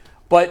boom,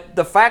 but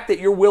the fact that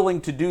you're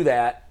willing to do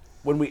that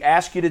when we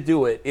ask you to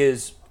do it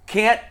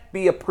can't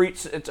be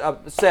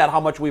said how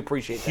much we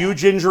appreciate that.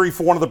 Huge injury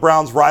for one of the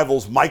Browns'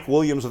 rivals, Mike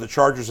Williams of the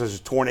Chargers, has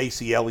a torn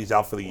ACL. He's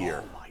out for the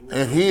year.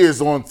 And he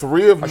is on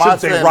 3 of my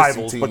shouldn't say fantasy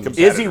rivals, but teams.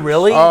 competitors. Is he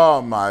really?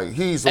 Oh my,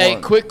 he's Hey,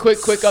 on. quick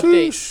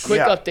update. Sheesh. Quick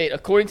Yeah. update.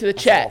 According to the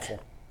chat, awful.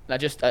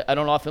 and I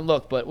don't often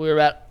look, but we were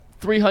at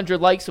 300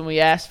 likes when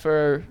we asked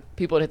for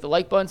people to hit the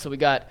like button, so we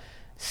got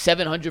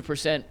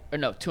 700% or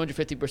no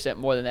 250%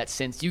 more than that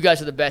since. You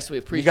guys are the best. We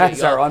appreciate You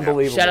guys are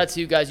unbelievable. Shout out to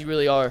you guys. You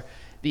really are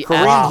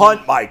Kareem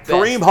Hunt, Mike. best.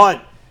 Kareem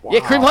Hunt. Wow. Yeah,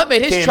 Kareem Hunt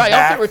made his Came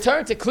triumphant back.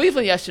 return to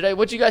Cleveland yesterday.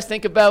 What do you guys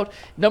think about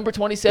number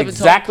 27?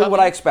 Exactly what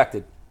I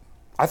expected.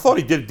 I thought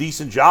he did a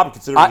decent job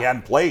considering he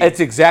hadn't played.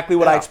 It's exactly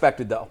what I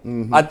expected, though.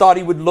 Mm-hmm. I thought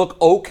he would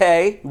look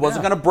okay. He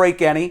wasn't going to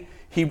break any.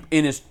 He,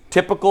 in his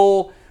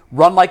typical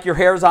run like your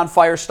hair's on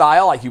fire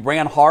style, like he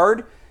ran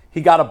hard.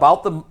 He got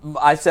about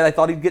I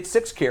thought he'd get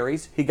 6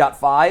 carries. He got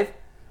 5.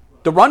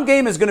 The run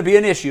game is going to be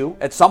an issue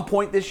at some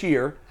point this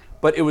year,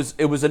 but it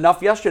was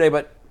enough yesterday.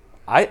 But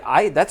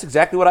that's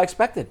exactly what I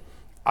expected.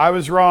 I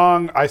was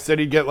wrong. I said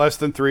he'd get less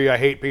than 3. I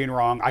hate being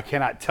wrong. I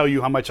cannot tell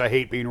you how much I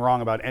hate being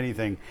wrong about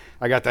anything.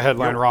 I got the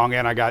headline wrong,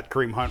 and I got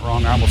Kareem Hunt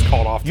wrong. I almost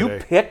called off today.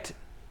 You picked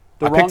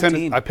the wrong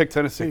team. I picked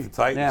Tennessee.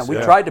 Yeah, we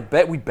tried to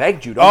bet. We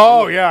begged you.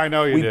 I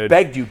know you did. We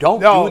begged you. Don't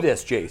do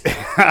this, Jason.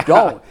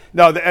 Don't.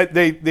 No,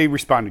 they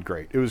responded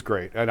great. It was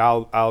great. And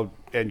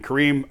and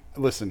Kareem,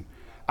 listen,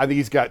 I think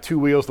he's got 2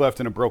 wheels left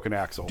and a broken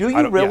axle. Do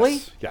you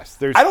really? Yes.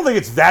 I don't think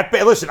it's that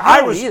bad. Listen,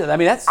 I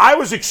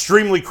was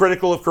extremely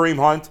critical of Kareem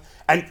Hunt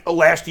and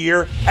last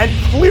year, and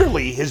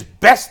clearly his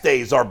best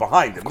days are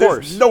behind him. Of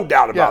course. There's no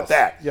doubt about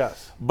that.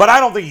 Yes. But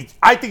I don't think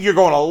I think you're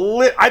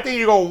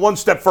going one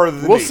step further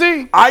than me. We'll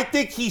see. I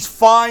think he's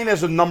fine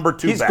as a number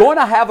 2 He's back. going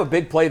to have a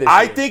big play this year.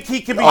 I think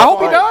he can be. I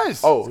hope he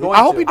does.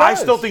 I hope he does. I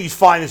still think he's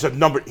fine as a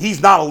number.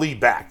 He's not a lead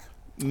back.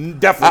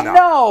 Definitely not.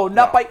 No,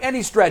 not by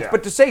any stretch. Yeah.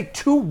 But to say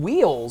 2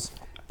 wheels.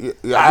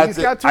 Yeah,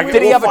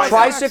 did he have a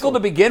tricycle to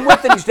begin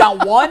with and he's down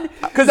 1?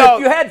 Because if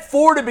you had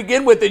 4 to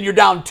begin with and you're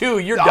down 2,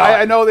 you're done.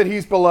 I know that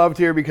he's beloved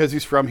here because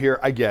he's from here.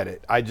 I get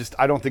it. I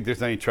don't think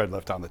there's any tread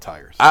left on the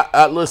tires.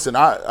 Listen,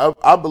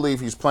 I believe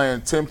he's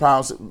playing 10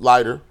 pounds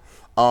lighter.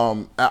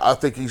 I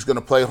think he's going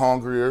to play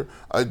hungrier.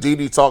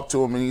 Didi talked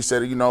to him and he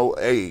said,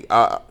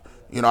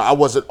 I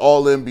wasn't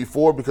all in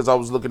before because I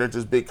was looking at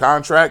this big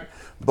contract.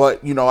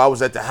 But, I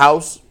was at the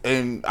house,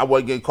 and I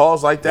wasn't getting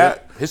calls like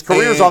that. His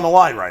career's on the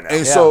line right now.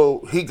 And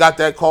so he got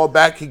that call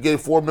back. He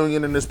gave $4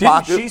 million in his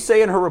pocket. Didn't she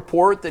say in her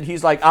report that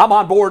he's like, I'm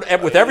on board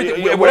with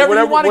everything, whatever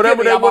you want to give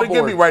me, I'm on board.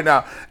 Give me right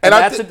now. And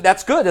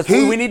that's good. That's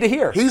what we need to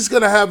hear. He's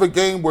going to have a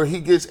game where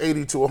he gets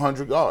 80 to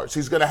 100 yards.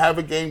 He's going to have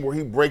a game where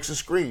he breaks a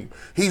screen.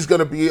 He's going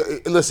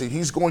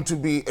to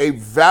be a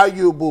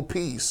valuable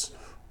piece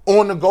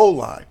on the goal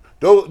line.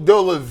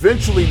 They'll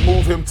eventually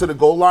move him to the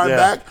goal line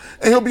back,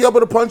 and he'll be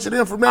able to punch it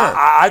in from there.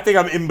 I think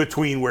I'm in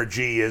between where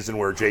G is and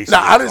where Jason is.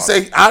 I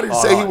didn't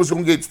say he was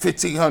going to get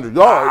 1,500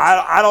 yards.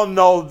 I don't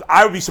know.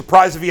 I would be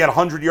surprised if he had a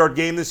 100-yard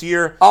game this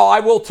year. Oh,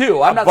 I will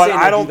too. I'm not saying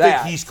I don't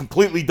think he's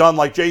completely done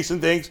like Jason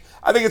thinks.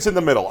 I think it's in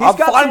the middle. I'm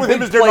fine with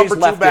him as their number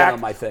 2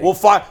 back.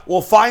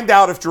 We'll find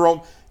out if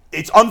Jerome.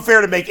 It's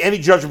unfair to make any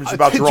judgments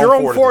about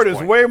Jerome Ford is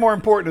way more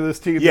important to this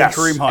team than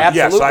Kareem Hunt. Absolutely,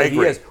 yes, I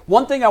agree. He is.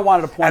 One thing I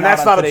wanted to point out, and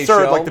that's not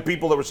absurd, show, like the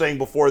people that were saying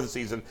before the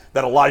season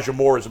that Elijah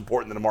Moore is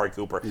important than Amari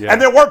Cooper. Yeah.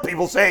 And there were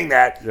people saying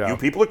that. Yeah. You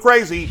people are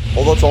crazy.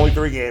 Although it's only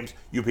 3 games,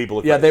 you people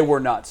are crazy. Yeah, they were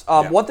nuts.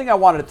 One thing I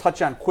wanted to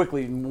touch on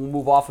quickly, and we'll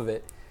move off of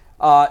it.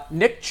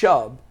 Nick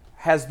Chubb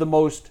has the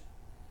most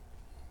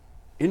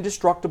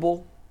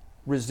indestructible,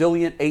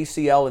 resilient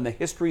ACL in the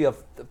history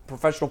of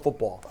professional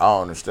football. I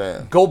don't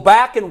understand. Go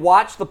back and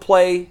watch the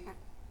play.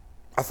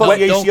 I thought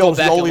the ACL was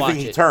the only thing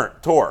he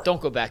tore. Don't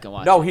go back and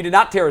watch it. No, he did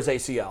not tear his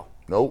ACL.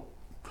 Nope.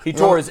 He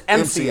tore his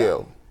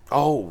MCL.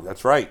 Oh,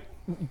 that's right.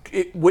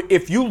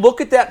 If you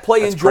look at that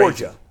play in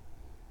Georgia, crazy.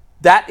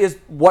 That is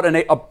what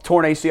a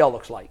torn ACL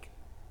looks like.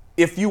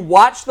 If you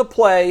watch the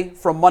play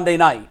from Monday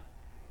night,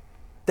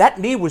 that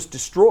knee was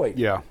destroyed.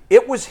 Yeah.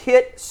 It was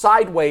hit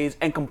sideways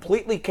and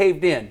completely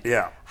caved in.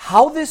 Yeah.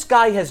 How this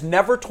guy has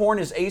never torn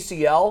his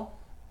ACL,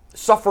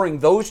 suffering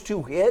those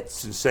 2 hits.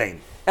 It's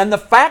insane. And the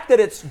fact that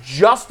it's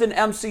just an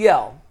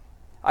MCL,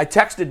 I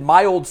texted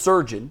my old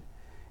surgeon,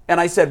 and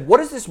I said, what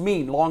does this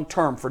mean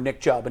long-term for Nick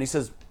Chubb? And he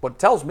says, what it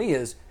tells me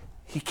is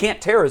he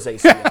can't tear his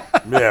ACL.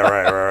 Yeah,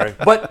 right.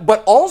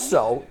 But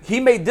also, he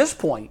made this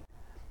point,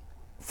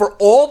 for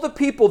all the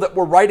people that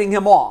were writing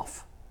him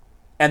off,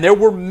 and there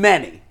were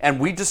many, and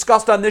we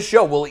discussed on this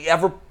show, will he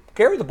ever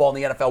carry the ball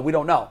in the NFL? We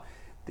don't know.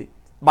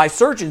 My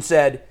surgeon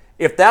said,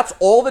 if that's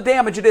all the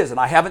damage it is, and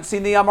I haven't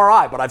seen the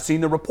MRI, but I've seen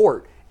the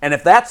report, and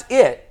if that's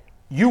it,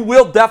 you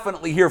will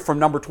definitely hear from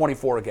number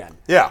 24 again.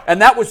 Yeah.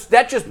 And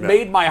that just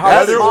made my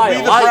heart smile. Will be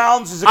the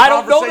Browns is a I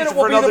don't know that it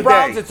will be the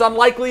Browns. Day. It's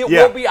unlikely it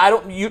will be. I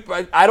don't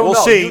know.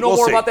 See. You know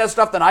more about that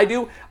stuff than I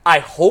do. I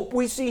hope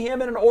we see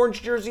him in an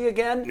orange jersey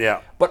again.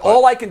 Yeah. But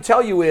all I can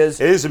tell you is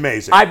it is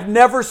amazing. I've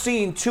never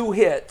seen 2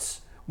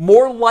 hits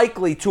more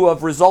likely to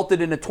have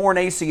resulted in a torn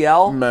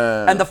ACL.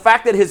 Man. And the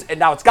fact that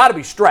now it's got to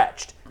be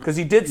stretched because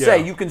he did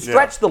say you can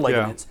stretch the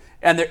ligaments.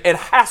 And it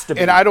has to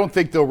be. And I don't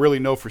think they'll really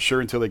know for sure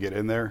until they get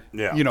in there.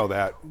 Yeah. You know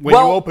that. When you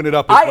open it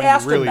up, it's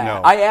when you really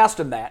know. I asked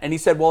him that, and he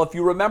said, well, if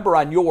you remember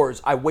on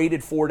yours, I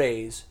waited 4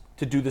 days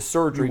to do the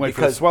surgery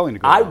because swelling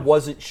to go I down.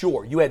 wasn't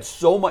sure. You had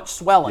so much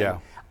swelling. Yeah.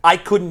 I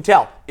couldn't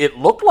tell. It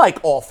looked like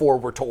all 4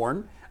 were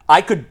torn.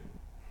 I could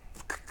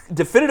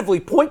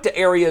definitively point to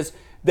areas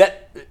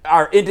that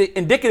are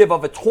indicative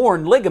of a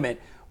torn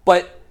ligament,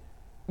 but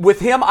With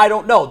him, I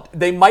don't know.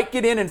 They might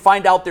get in and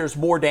find out there's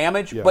more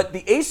damage, but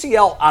the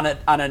ACL on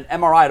an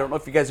MRI, I don't know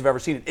if you guys have ever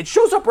seen it, it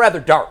shows up rather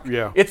dark.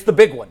 Yeah. It's the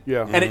big one.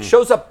 Yeah. And it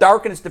shows up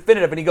dark and it's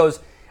definitive. And he goes,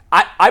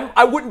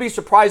 I wouldn't be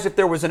surprised if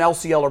there was an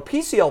LCL or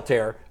PCL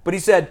tear, but he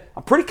said,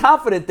 I'm pretty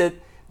confident that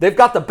they've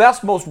got the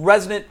best, most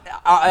resonant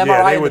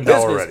MRI in the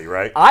business. Already,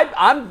 right?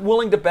 I'm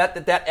willing to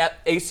bet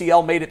that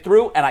ACL made it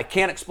through, and I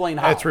can't explain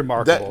how. That's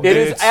remarkable. It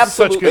is It's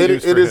absolutely. such good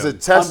news It for is him. a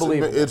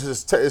testament.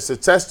 Unbelievable. It's a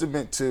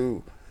testament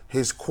to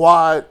his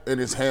quad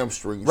and his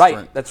hamstring Right,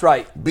 strength. that's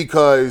right.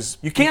 Because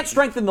You can't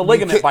strengthen the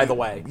ligament, can't- by the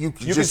way. you You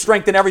can just-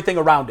 strengthen everything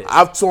around it.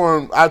 I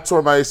tore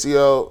my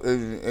ACL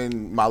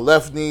in my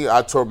left knee.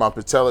 I tore my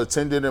patella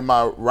tendon in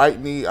my right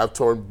knee. I've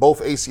torn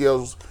both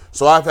ACLs.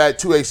 So I've had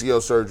 2 ACL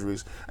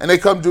surgeries. And they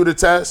come do the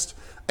test,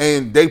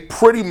 and they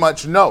pretty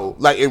much know.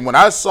 Like, and when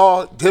I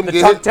saw him The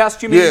get tug hit,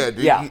 test, you mean? Yeah,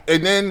 Yeah.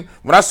 And then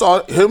when I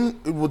saw him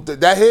with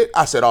that hit,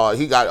 I said, "Oh,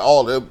 he got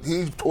all of it.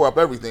 He tore up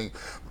everything."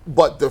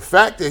 But the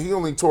fact that he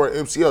only tore an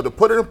MCL, to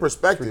put it in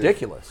perspective,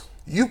 Ridiculous.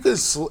 You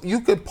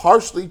could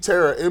partially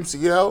tear an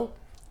MCL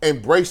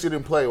and brace it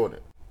and play on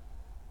it.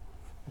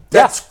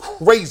 That's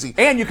crazy.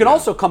 And you can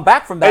also come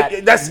back from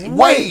that That's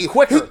way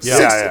quicker.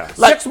 Yeah.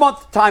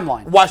 6-month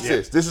timeline. Watch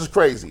this. This is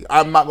crazy.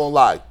 I'm not gonna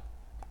lie.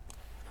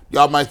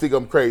 Y'all might think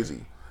I'm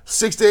crazy.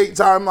 6 to 8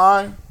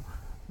 timeline.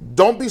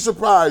 Don't be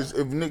surprised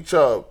if Nick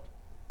Chubb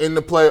in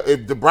the play,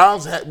 if the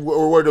Browns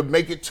were to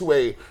make it to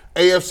a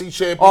AFC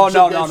Championship Oh,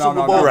 no, game, no, Super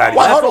no, Bowl. no. Right.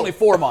 Why, That's hold on. only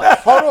 4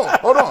 months.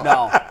 Hold on.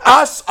 No.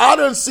 I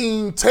done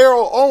seen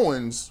Terrell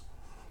Owens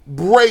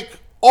break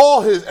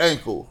all his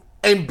ankle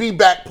and be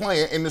back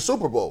playing in the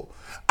Super Bowl.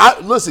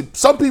 Listen,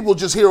 some people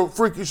just hear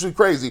freakishly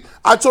crazy.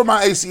 I tore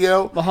my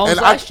ACL. Mahomes and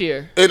last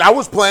year. And I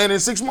was playing in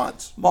 6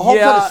 months. Mahomes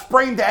Yeah. had a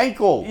sprained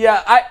ankle.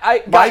 Yeah,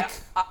 Mike?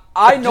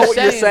 I know Just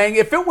what you're saying. saying.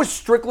 If it was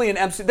strictly an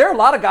MCL, there are a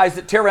lot of guys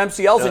that tear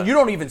MCLs and you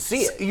don't even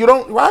see it. You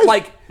don't, right?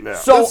 Like, Yeah.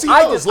 so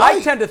MCL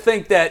I tend to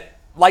think that,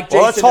 like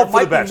Well, let's Jason, there hope for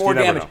the might best. be more You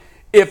never damage. know.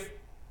 If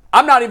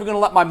I'm not even going to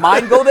let my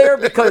mind go there,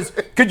 because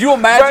could you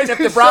imagine if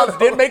the Browns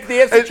did make the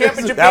AFC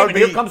Championship That game would and be,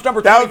 here comes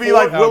number 24? that would be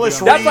like Willis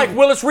Reed. That's like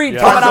Willis Reed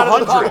times coming out of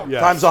the 100. tunnel. Yeah.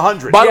 Times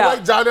 100. By Yeah. the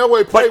way, John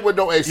Elway played with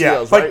no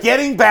ACLs, But right?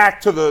 getting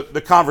back to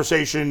the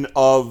conversation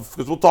of,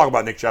 because we'll talk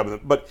about Nick Chubb,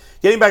 but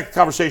getting back to the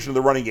conversation of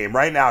the running game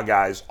right now,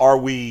 guys, are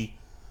we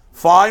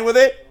fine with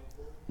it?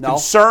 No.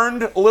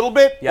 Concerned a little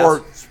bit? Yes.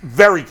 Or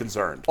very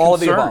concerned? All of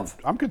the Concerned. above.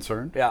 I'm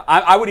concerned. Yeah,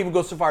 I would even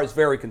go so far as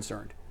very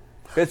concerned.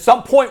 At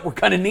some point, we're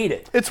going to need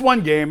it. It's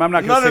one game. I'm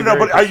not No, going to say no, very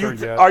but are concerned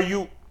yet.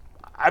 you,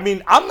 I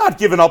mean, I'm not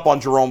giving up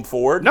on Jerome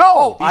Ford.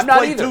 No, He's I'm not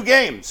played either. 2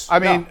 games. I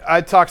mean, I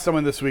talked to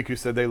someone this week who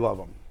said they love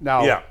him.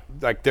 Now, Yeah.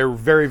 like they're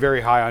very,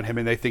 very high on him,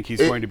 and they think he's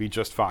going to be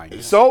just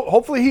fine. So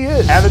hopefully he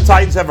is. And the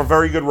Titans have a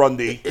very good run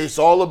D. It's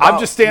all about. I'm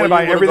just standing where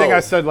by you wanna everything go. I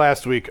said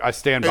last week. I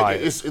stand by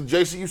it.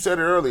 Jason, you said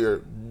it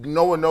earlier.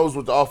 No one knows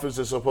what the offense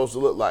is supposed to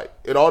look like.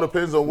 It all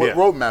depends on what Yeah.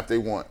 roadmap they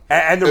want.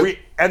 And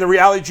the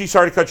reality, G,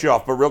 sorry to cut you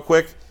off, but real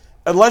quick,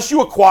 unless you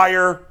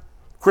acquire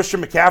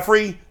Christian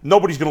McCaffrey,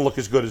 nobody's going to look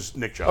as good as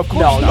Nick Chubb. Of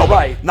course No, not. no,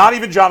 right. Not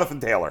even Jonathan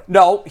Taylor.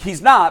 No,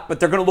 he's not, but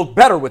they're going to look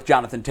better with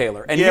Jonathan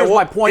Taylor. And Yeah, here's well,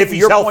 my point if to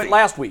he's your healthy. point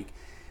last week.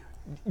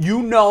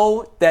 You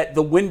know that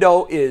the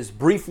window is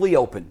briefly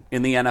open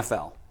in the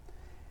NFL.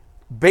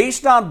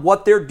 Based on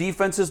what their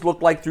defenses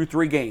look like through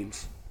 3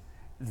 games,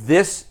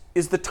 this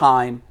is the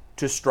time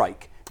to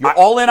strike. You're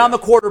all in on the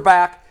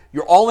quarterback.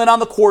 You're all in on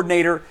the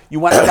coordinator. You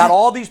went and got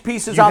all these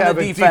pieces You on the have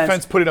a defense.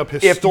 defense putting up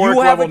If historic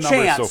you have a level numbers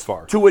chance so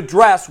far. to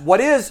address what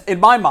is, in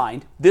my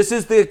mind, this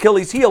is the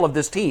Achilles heel of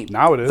this team.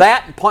 Now it is.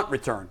 That and punt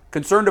return.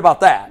 Concerned about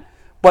that.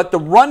 But the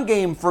run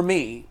game for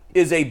me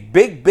is a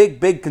big,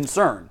 big, big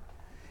concern.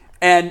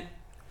 And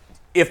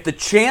if the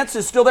chance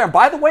is still there, and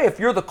by the way, if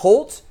you're the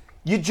Colts,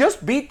 you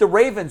just beat the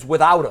Ravens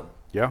without him.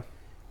 Yeah.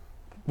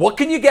 What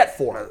can you get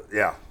for him?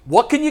 Yeah.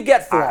 What can you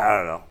get for him? I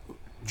don't know.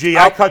 Gee,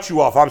 I cut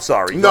you off. I'm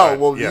sorry. Go No, ahead.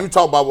 well, Yeah. you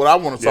talk about what I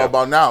want to Yeah. talk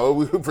about now.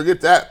 We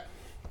forget that.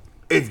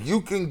 If you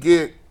can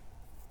get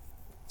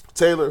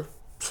Taylor,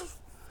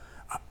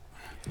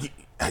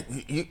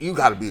 you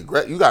got to be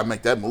aggressive. You got to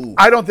make that move.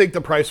 I don't think the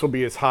price will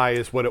be as high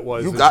as what it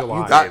was in got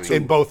July to.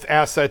 in both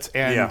assets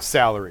and Yeah.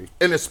 salary.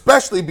 And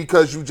especially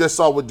because you just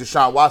saw what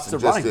Deshaun Watson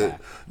It's a just running did.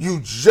 back. You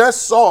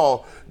just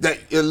saw that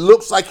it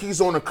looks like he's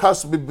on the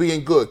cusp of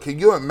being good. Can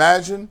you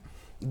imagine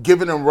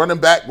giving him running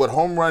back with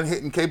home run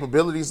hitting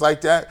capabilities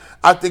like that?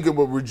 I think it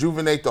would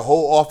rejuvenate the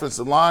whole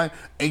offensive line,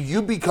 and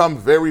you become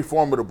very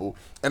formidable.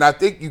 And I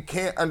think you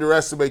can't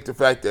underestimate the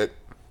fact that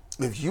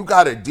if you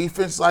got a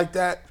defense like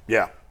that,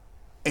 Yeah.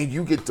 and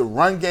you get the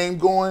run game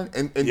going,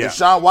 and Yeah.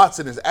 Deshaun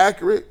Watson is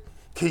accurate,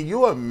 can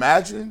you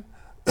imagine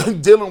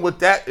dealing with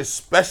that,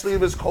 especially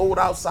if it's cold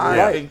outside?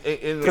 Right.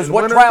 Because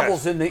what winter?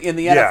 travels in the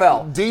Yeah.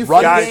 NFL? Defense.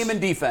 Run Guys, game and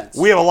defense.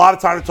 We have a lot of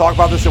time to talk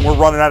about this, and we're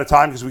running out of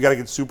time because we got to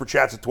get super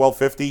chats at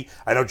 12:50.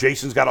 I know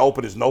Jason's got to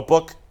open his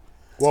notebook.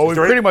 Well, Is we've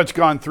there pretty any- much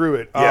gone through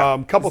it. Yeah.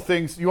 Couple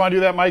things. You want to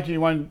do that, Mike? You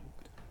want?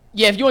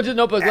 Yeah, if you want to do the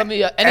notebook, let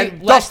me. Any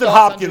and last Dustin thoughts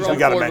Hopkins on we Jerome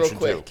gotta Ford real mention,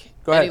 quick? too.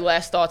 Go ahead. Any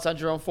last thoughts on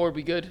Jerome Ford?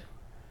 Be good.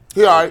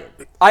 He all right.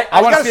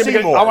 I want to see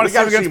him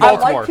against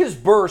Baltimore. I like his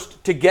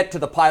burst to get to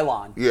the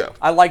pylon. Yeah.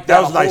 I like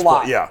that, was a a nice whole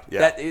lot. play.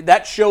 Yeah.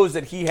 That shows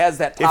that he has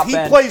that top If he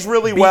end, plays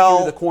really beat you well,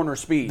 to the corner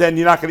speed. then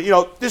you're not going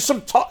to, there's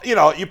some,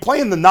 you're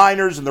playing the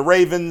Niners and the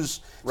Ravens.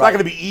 It's not going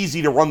to be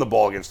easy to run the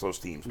ball against those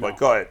teams. But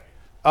go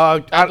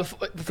ahead.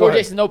 Before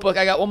Jason's notebook,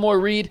 I got one more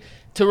read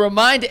to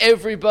remind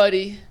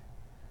everybody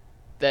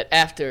that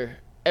after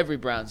every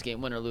Browns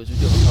game, win or lose, we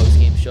do a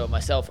post-game show.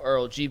 Myself,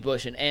 Earl, G.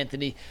 Bush, and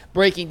Anthony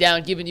breaking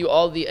down, giving you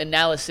all the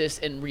analysis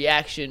and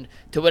reaction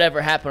to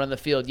whatever happened on the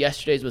field.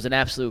 Yesterday's was an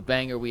absolute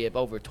banger. We have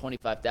over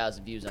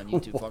 25,000 views on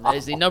YouTube for him. That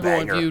is the number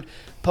one viewed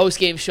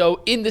post-game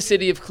show in the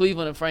city of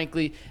Cleveland, and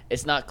frankly,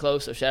 it's not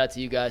close. So shout out to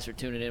you guys for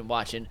tuning in,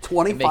 watching,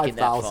 and making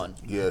that fun.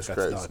 Yeah, it's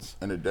crazy. Nuts.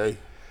 In a day.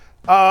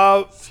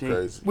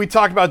 Crazy. We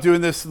talked about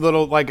doing this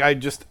little, I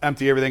just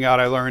empty everything out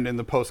I learned in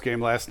the post game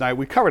last night.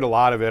 We covered a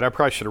lot of it. I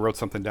probably should have wrote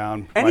something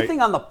down.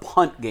 Anything on the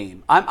punt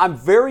game? I'm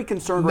very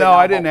concerned right now. No,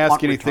 I didn't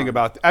ask anything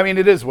about. I mean,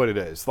 it is what it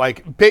is. I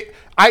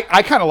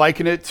kind of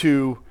liken it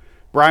to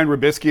Brian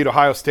Rubisky at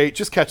Ohio State.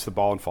 Just catch the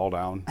ball and fall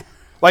down.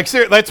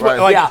 Seriously, that's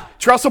what.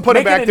 Tressel put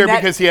him back there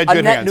because he had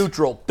good hands.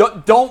 Neutral.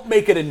 Don't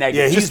make it a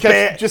negative.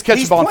 Yeah, just catch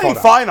the ball and fall playing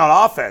down. fine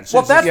on offense.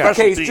 Well, if that's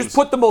the case, just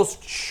put the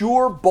most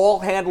sure ball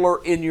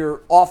handler in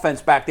your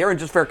offense back there and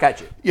just fair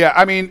catch it. Yeah,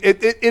 I mean,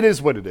 it is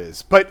what it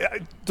is. But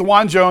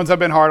DeJuan Jones, I've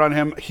been hard on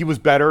him. He was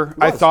better.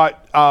 I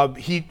thought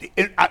he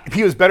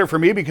was better for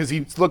me because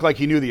he looked like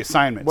he knew the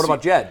assignments. What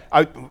about Jed?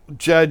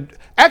 Jed,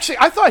 actually,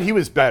 I thought he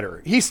was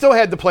better. He still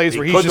had the plays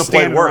where he's just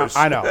standing around.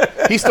 I know.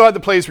 He still had the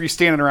plays where he's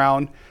standing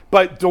around.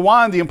 But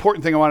DeJuan, the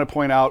important thing I want to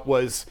point out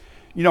was,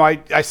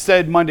 I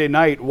said Monday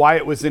night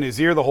Wyatt was in his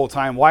ear the whole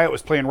time. Wyatt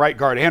was playing right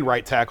guard and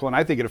right tackle, and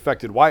I think it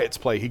affected Wyatt's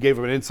play. He gave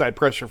him an inside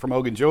pressure from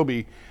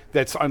Ogunjobi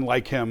that's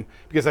unlike him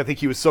because I think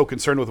he was so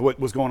concerned with what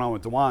was going on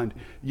with DeJuan.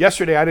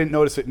 Yesterday, I didn't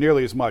notice it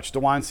nearly as much.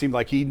 DeJuan seemed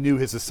like he knew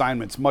his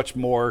assignments much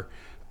more.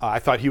 I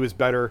thought he was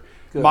better.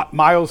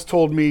 Miles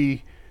told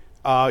me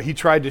he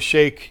tried to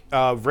shake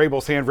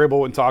Vrabel's hand.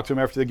 Vrabel wouldn't talk to him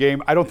after the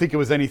game. I don't think it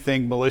was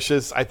anything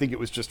malicious. I think it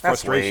was just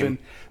frustration.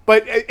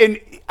 But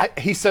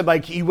he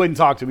said he wouldn't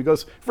talk to him. He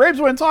goes, Vrabes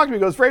wouldn't talk to me. He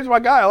goes, Vrabes my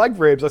guy. I like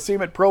Vrabes. I see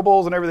him at Pro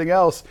Bowls and everything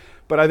else.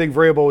 But I think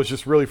Vrabel was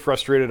just really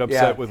frustrated,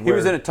 upset with he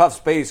was in a tough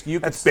space.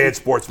 That's bad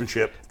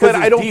sportsmanship. But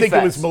I don't think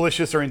it was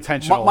malicious or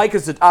intentional. Mike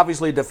is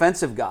obviously a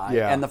defensive guy,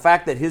 and the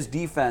fact that his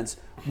defense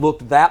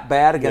looked that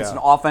bad against an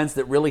offense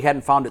that really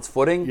hadn't found its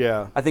footing,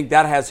 I think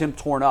that has him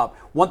torn up.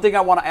 One thing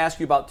I want to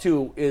ask you about,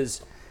 too,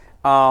 is,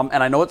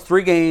 and I know it's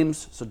 3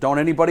 games, so don't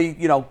anybody,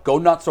 go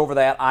nuts over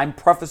that. I'm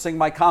prefacing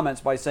my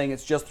comments by saying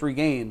it's just 3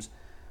 games.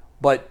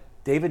 But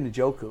David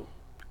Njoku.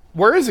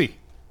 Where is he?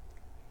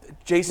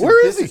 Jason,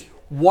 where is he?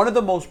 One of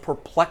the most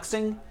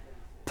perplexing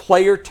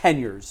player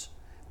tenures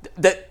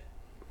that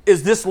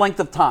is this length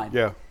of time.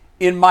 Yeah.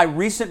 In my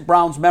recent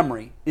Browns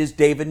memory is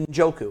David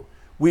Njoku.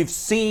 We've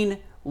seen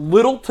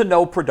little to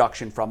no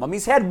production from him.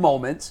 He's had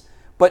moments,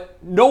 but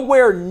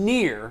nowhere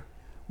near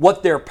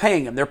what they're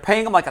paying him. They're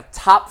paying him like a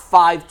top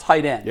 5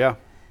 tight end. Yeah.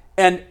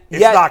 And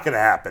it's not going to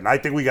happen. I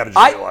think we got to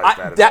just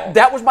realize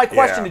that was my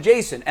question to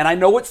Jason, and I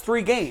know it's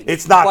 3 games.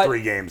 It's not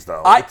 3 games,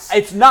 though.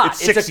 It's not.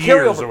 It's 6 a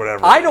years carryover. or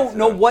whatever. I don't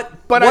know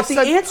what the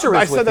answer is.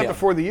 I said that him.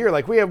 before the year.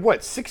 We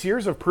have, 6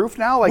 years of proof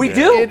now? We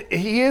do.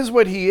 He is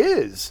what he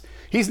is.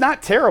 He's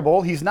not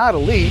terrible. He's not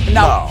elite.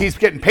 No. He's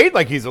getting paid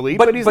like he's elite,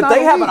 but he's not elite. But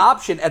they have an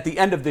option at the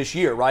end of this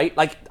year, right?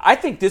 I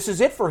think this is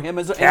it for him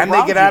as a Can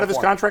they get out of his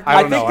contract?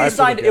 I think they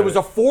signed it was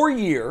a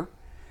 4-year,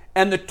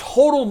 and the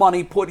total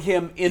money put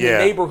him in the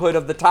neighborhood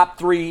of the top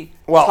 3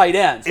 tight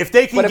ends. If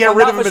they can get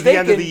rid of him at the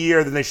end of the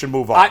year, then they should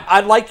move on.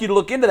 I'd like you to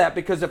look into that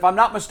because if I'm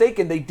not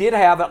mistaken, they did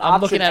have an option.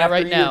 I'm looking at it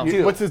right now.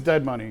 What's his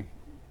dead money?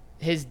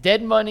 His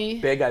dead money,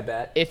 big, I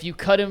bet. If you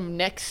cut him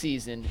next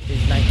season, is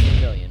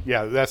 $19 million.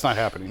 Yeah, that's not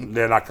happening.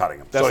 They're not cutting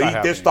him.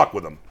 They're stuck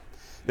with him.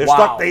 They're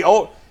stuck.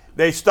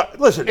 They stuck.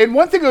 Listen. And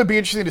one thing that would be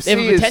interesting to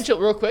see is potential.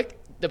 Real quick,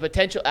 the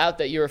potential out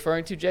that you're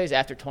referring to, Jay, is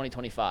after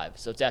 2025.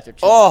 So it's after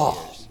 2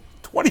 years.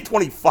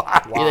 2025.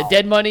 Wow. Yeah, the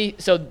dead money.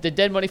 So the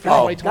dead money for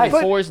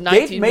 2024 is $19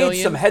 million. They've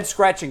made some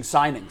head-scratching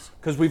signings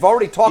because we've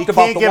already talked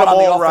about the one on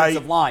the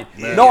offensive line.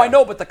 Yeah. No, I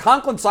know, but the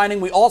Conklin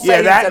signing, we all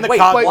said,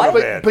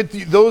 but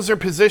those are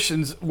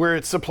positions where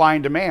it's supply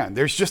and demand.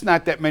 There's just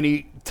not that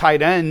many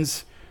tight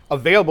ends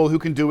available who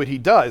can do what he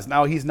does.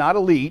 Now, he's not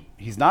elite.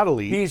 He's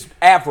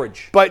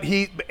average. But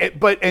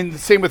and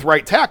same with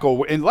right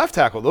tackle and left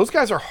tackle. Those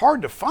guys are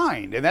hard to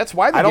find, and that's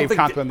why they gave Conklin the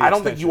extension. I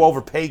don't think you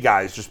overpay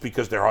guys just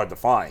because they're hard to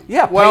find.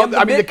 Yeah, well,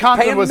 the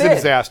Conklin was a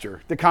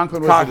disaster. The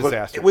Conklin was a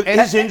disaster. With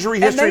his injury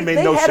history made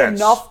no sense. They had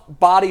enough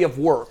body of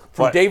work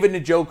from David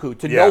Njoku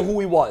to know who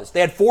he was. They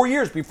had 4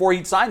 years before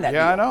he'd signed that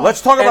deal. I know.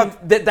 Let's talk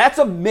about that's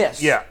a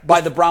miss by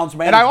the Browns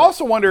management. And I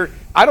also wonder,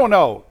 I don't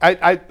know.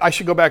 I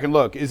should go back and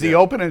look. Is he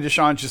open and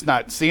Deshaun's just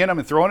not seeing him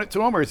and throwing it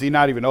to him, or is he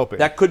not even open?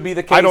 That could be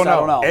the case. I don't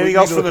know. Anything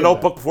else from the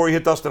notebook before you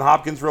hit Dustin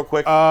Hopkins real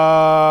quick?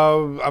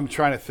 I'm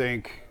trying to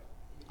think.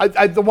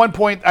 The one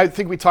point I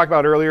think we talked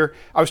about earlier,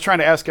 I was trying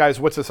to ask guys,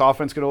 what's this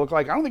offense going to look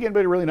like? I don't think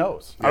anybody really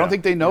knows. I don't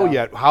think they know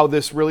yet how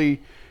this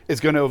really is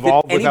going to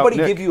evolve. Did anybody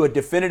give you a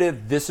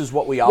definitive, this is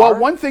what we are? Well,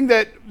 one thing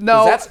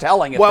that's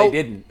telling if they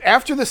didn't.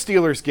 After the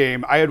Steelers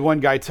game, I had one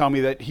guy tell me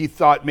that he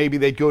thought maybe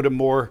they'd go to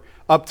more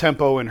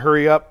up-tempo and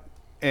hurry up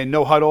and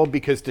no huddle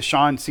because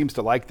Deshaun seems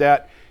to like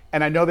that.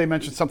 And I know they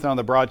mentioned something on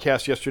the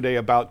broadcast yesterday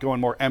about going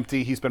more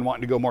empty. He's been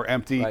wanting to go more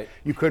empty. Right.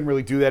 You couldn't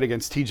really do that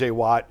against TJ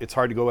Watt. It's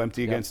hard to go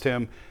empty against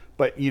him.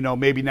 But,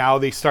 maybe now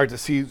they start to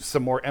see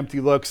some more empty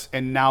looks,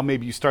 and now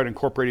maybe you start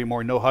incorporating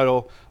more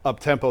no-huddle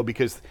up-tempo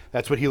because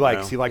that's what he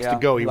likes. He likes to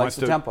go. He wants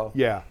the to tempo.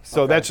 Yeah.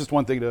 So that's just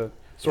one thing to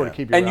sort of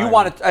keep your And eye you on.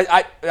 wanted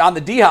on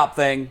the D-Hop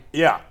thing.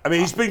 Yeah, I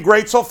mean, he's been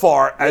great so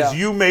far. As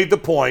you made the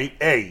point,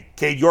 hey,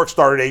 Cade York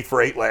started 8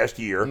 for 8 last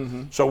year,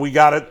 so we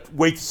got to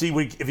wait to see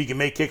if he can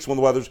make kicks when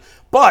the weather's.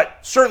 But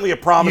certainly a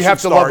promising You have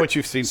to start. love what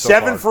you've seen so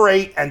 7 far. for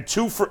 8 and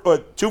 2 for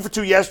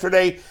 2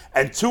 yesterday,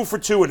 and 2 for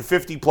 2 and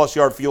 50-plus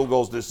yard field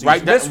goals this season.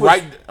 Right, This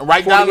was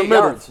right down the 48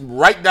 middle. yards.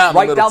 Right down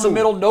the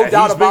middle, no And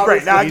doubt he's been about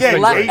great. it. Now, He's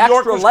again, left Cade York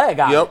extra was- leg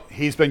on. Yep.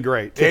 He's been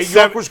great. Cade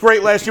York was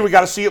great last year. We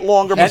got to see it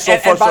longer, but so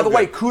far, And by so the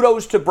way, good.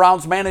 kudos to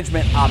Browns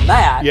management on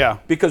that. Yeah.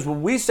 Because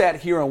when we sat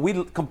here and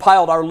we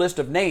compiled our list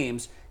of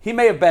names, he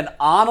may have been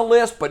on a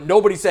list, but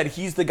nobody said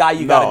he's the guy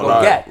you got to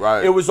go get.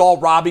 right. It was all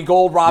Robbie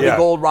Gold, Robbie Yeah,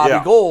 Gold, Robbie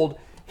yeah. Gold.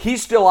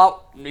 He's still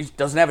out. He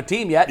doesn't have a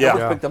team yet. Yeah.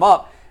 Nobody's Yeah. picked him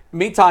up.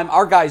 Meantime,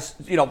 our guys,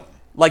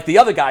 like the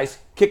other guys,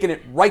 kicking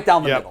it right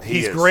down the middle.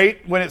 He's is.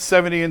 great when it's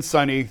 70 and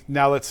sunny.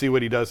 Now let's see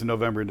what he does in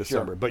November and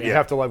December. But you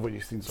have to love what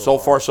you've seen So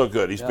far, so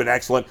good. He's been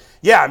excellent.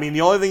 Yeah, I mean,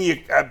 the only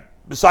thing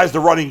besides the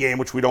running game,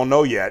 which we don't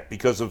know yet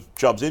because of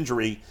Chubb's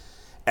injury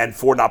and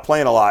Ford not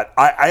playing a lot,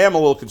 I am a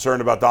little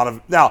concerned about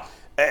Donovan. Now,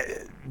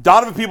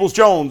 Donovan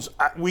Peoples-Jones,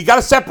 we got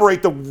to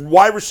separate the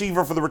wide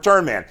receiver from the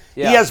return man.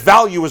 Yeah. He has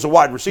value as a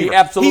wide receiver. He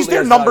absolutely He's their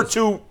has number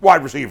value. 2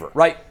 wide receiver.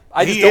 Right.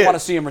 I just He don't is. want to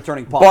see him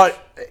returning punts.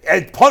 But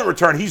at punt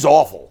return, he's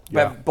awful.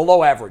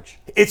 Below average.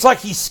 It's like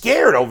he's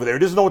scared over there. He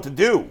doesn't know what to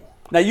do.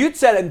 Now, you'd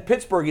said in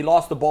Pittsburgh he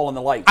lost the ball in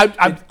the light.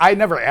 I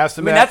never asked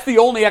him I mean, that. that's the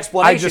only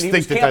explanation. I just He think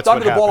was that camped that's what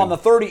under the ball on happened.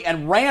 the 30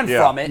 and ran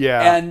from it,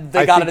 Yeah. and they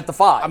I got think it at the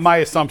 5. My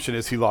assumption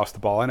is he lost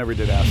the ball. I never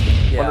did ask him.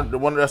 Yeah.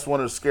 That's one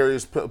of the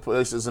scariest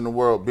places in the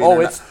world.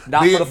 It's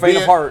not for the faint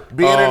of heart.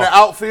 Being in the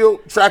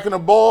outfield, tracking the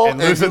ball, And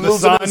and losing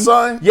losing the the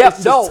sun. sun.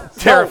 Yes, no.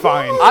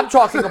 terrifying. I'm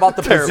talking about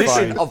the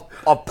position Terrifying.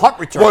 of punt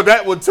return. Well,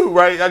 that one too,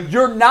 right?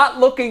 You're not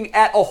looking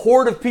at a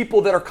horde of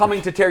people that are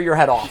coming to tear your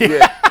head off.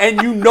 Yeah.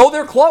 And you know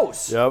they're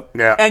close. Yep.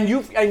 Yeah. And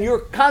your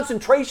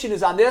concentration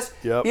is on this.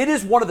 Yep. It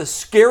is one of the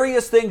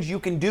scariest things you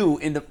can do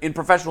in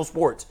professional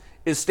sports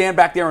is stand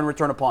back there and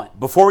return a punt.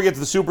 Before we get to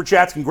the Super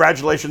Chats,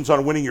 congratulations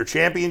on winning your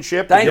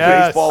championship. Thank in you.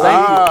 baseball.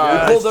 Thank you.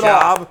 Nice We pulled it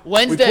job. off.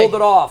 Wednesday. We pulled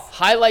it off.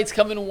 Highlights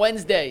coming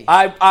Wednesday.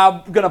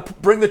 I'm going to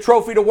bring the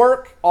trophy to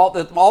work.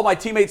 All my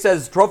teammates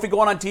says, trophy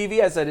going on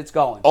TV? I said, it's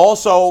going.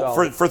 Also,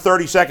 So- for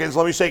 30 seconds,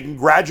 let me say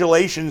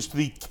congratulations to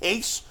the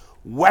Case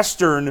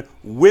Western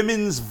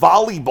women's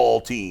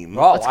volleyball team.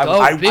 Oh, Let's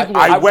go. Big win.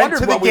 I went wondered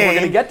to the when we were game.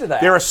 gonna get to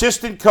that. Their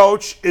assistant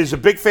coach is a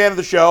big fan of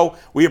the show.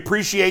 We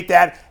appreciate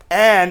that.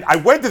 And I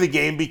went to the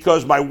game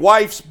because my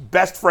wife's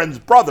best friend's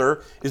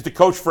brother is the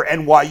coach for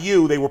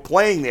NYU. They were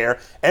playing there.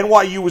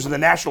 NYU was in the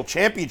national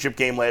championship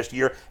game last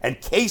year, and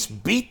Case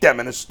beat them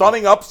in a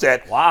stunning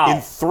upset Wow.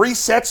 in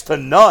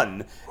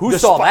 3-0. Who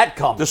saw that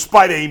come?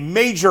 Despite a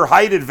major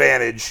height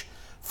advantage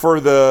for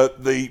the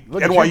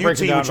Look at you NYU breaking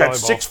team, down which had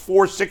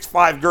volleyball. 6'4",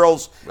 6'5"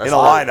 girls in a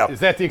all right. lineup. Is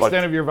that the But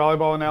extent of your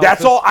volleyball analysis?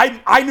 that's all. I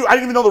knew. I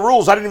didn't even know the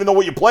rules. I didn't even know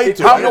what you played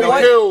to. How I didn't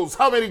many know kills?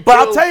 How many kills? But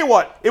I'll tell you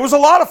what, it was a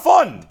lot of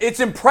fun. It's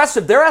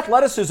impressive. Their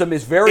athleticism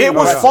is very It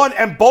was impressive. fun,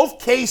 and both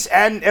Case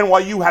and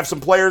NYU have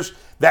some players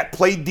that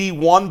played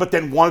D1, but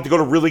then wanted to go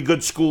to really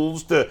good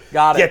schools to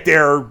Got it. get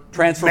their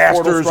Transfer portal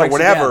masters or strikes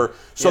whatever. again.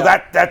 So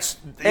Yeah. that's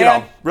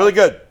And really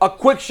good. A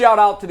quick shout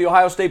out to the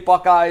Ohio State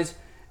Buckeyes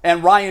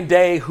and Ryan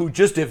Day, who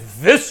just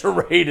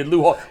eviscerated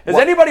Lou Holtz. Has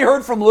anybody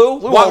heard from Lou?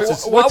 We're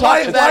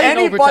talking about it in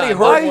anybody overtime. heard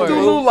Why Don't you do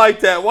worry. Lou like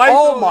that? Why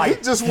Oh you do, my! He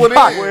just went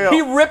God. in.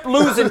 He ripped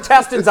Lou's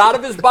intestines out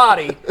of his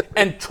body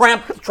and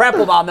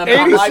trampled on them.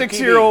 on live TV.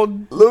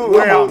 86-year-old Lou,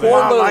 Well,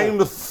 Poor Lou. I'm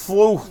the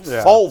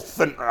fourth,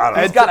 and I don't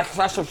know. He's got a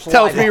special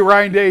tells me slide.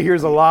 Ryan Day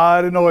hears a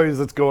lot of noise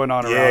that's going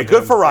on around Yeah,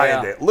 good him. for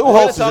Ryan Yeah. Day. Lou We're going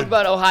Holtz to is talk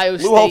about Ohio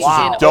State Lou Holtz is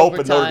in dope,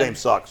 and Notre overtime. Dame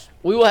sucks.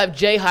 We will have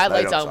Jay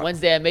highlights don't on suck.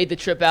 Wednesday. I made the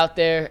trip out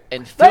there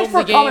and Thanks filmed for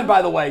the game. coming,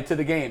 by the way, to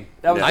the game.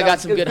 That was, I that got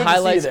was some good to see you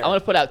highlights. there. I'm going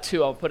to put out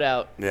two. I'll put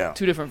out Yeah.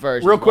 two different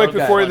versions. Real quick One of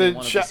before fun the and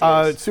one of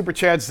serious. Super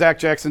Chat, Zach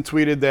Jackson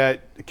tweeted that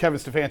Kevin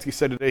Stefanski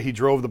said today he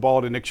drove the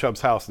ball to Nick Chubb's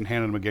house and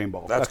handed him a game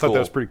ball. That's I thought cool. that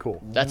was pretty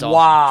cool. That's awesome.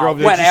 Wow. Drove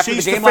the- When, Did you after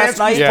the See game last Stefanski's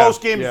night? Yeah.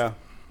 post-game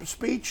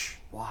speech?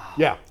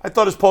 Yeah. I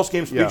thought his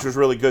post-game speech Yeah. was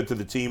really good to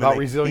the team. About and he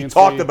resiliency.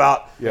 talked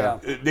about Yeah.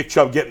 Nick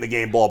Chubb getting the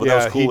game ball, but Yeah,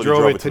 that was cool. he that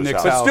drove it it to his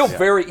Nick's house. house. Still Yeah.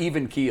 very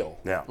even keel.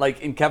 Yeah. Like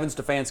in Kevin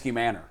Stefanski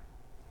manner.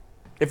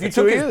 If you That's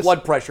who took he his is.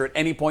 blood pressure at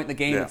any point in the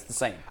game, Yeah. it's the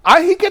same.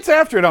 He gets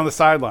after it on the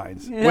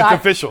sidelines with I-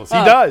 officials. He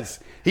does.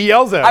 He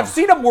yells at them. I've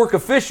seen him work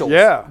officials.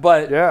 Yeah.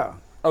 But yeah.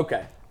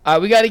 okay.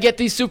 We got to get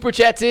these super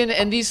chats in,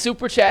 and these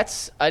super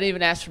chats, I didn't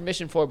even ask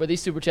permission for, but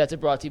these super chats are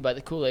brought to you by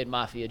the Kool-Aid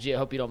Mafia. Gee, I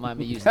hope you don't mind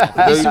me using that.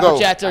 But these super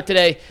chats are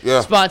today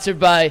sponsored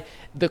by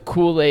the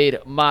Kool-Aid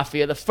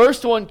Mafia. The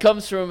first one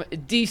comes from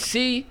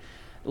DC.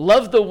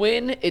 Love the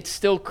win. It's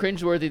still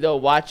cringeworthy, though,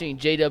 watching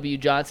J.W.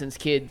 Johnson's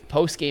kid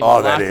post-game in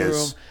the locker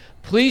room.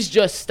 Please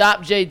just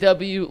stop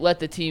J.W., let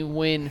the team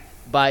win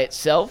by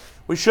itself.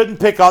 We shouldn't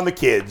pick on the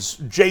kids.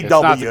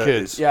 JW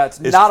kids. is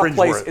it's not a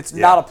place. It's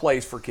not a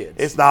place for kids.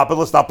 It's not, but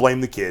let's not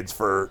blame the kids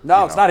for.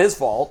 No, it's not his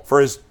fault.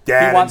 For his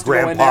dad and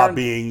grandpa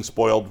being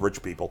spoiled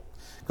rich people.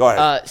 Go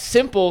ahead.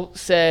 Simple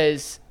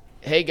says,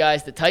 hey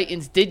guys, the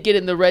Titans did get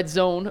in the red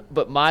zone,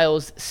 but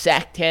Miles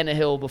sacked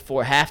Tannehill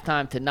before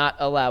halftime to not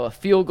allow a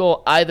field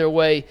goal. Either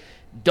way,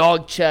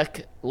 dog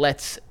check.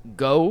 Let's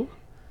go.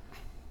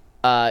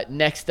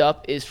 Next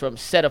up is from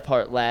Set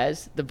Apart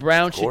Laz. The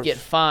Browns should get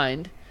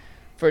fined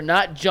for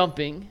not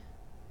jumping.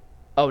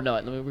 Oh, no,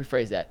 let me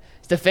rephrase that.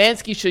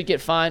 Stefanski should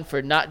get fined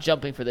for not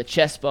jumping for the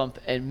chest bump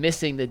and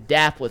missing the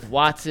dap with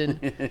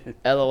Watson.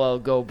 LOL,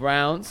 go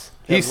Browns.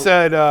 He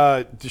said,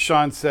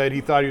 Deshaun said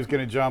he thought he was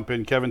going to jump,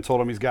 and Kevin told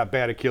him he's got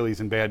bad Achilles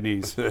and bad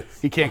knees.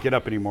 He can't get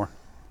up anymore.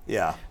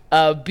 Yeah.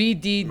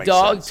 BD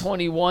Dog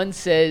 21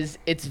 says,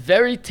 it's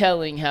very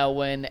telling how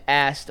when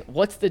asked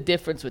what's the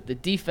difference with the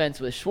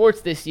defense with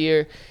Schwartz this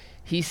year,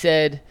 he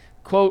said,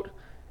 quote,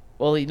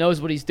 well, he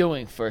knows what he's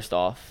doing, first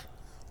off.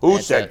 Who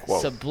said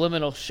quote?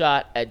 Subliminal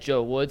shot at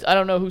Joe Woods. I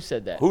don't know who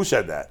said that. Who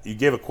said that? You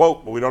gave a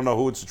quote, but we don't know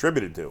who it's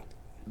attributed to.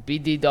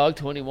 BD Dog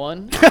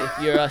 21. If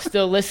you're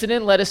still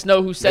listening, let us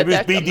know who said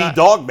that. Maybe it's BD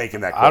Dog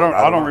making that quote.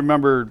 I don't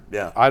remember.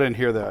 Yeah. I didn't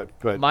hear that.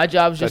 But my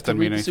job is just to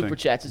read the super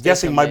chats.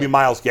 Guessing might be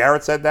Myles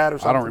Garrett said that or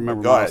something. I don't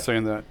remember Myles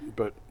saying that.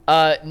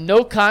 But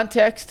no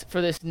context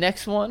for this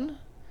next one.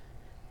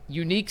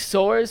 Unique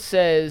Source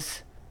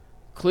says,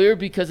 clear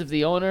because of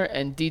the owner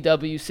and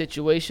DW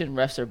situation.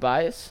 Refs are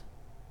biased.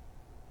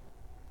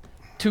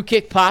 Two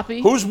Kick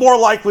Poppy. Who's more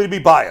likely to be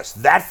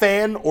biased, that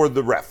fan or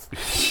the ref?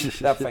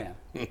 That fan.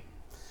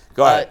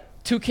 Go ahead.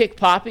 Two Kick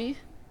Poppy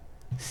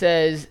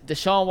says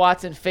Deshaun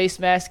Watson face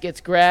mask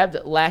gets grabbed.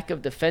 Lack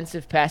of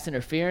defensive pass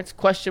interference? ?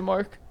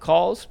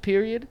 Calls.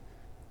 Period.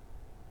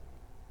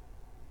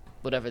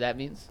 Whatever that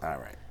means. All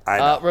right. I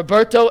know.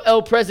 Roberto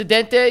El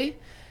Presidente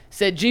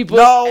said G. Bush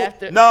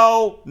after.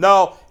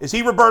 No. Is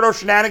he Roberto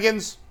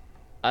Shenanigans?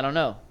 I don't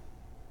know.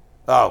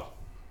 Oh.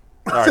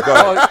 All right,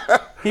 go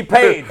ahead. He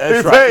paid.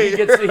 That's right. He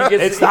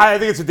gets, I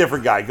think it's a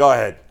different guy. Go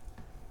ahead.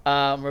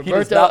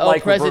 Roberto El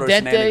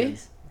Presidente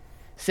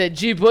said,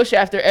 G. Bush,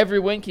 after every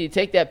win, can you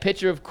take that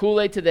pitcher of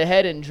Kool-Aid to the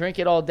head and drink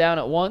it all down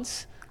at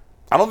once?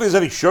 I don't think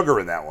there's any sugar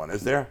in that one,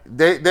 is there?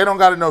 They don't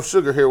got enough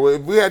sugar here.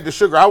 If we had the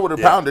sugar, I would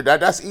have pounded that.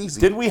 That's easy.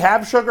 Didn't we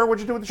have sugar?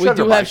 What'd you do with the sugar? We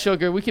do have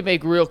sugar. We can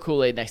make real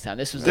Kool-Aid next time.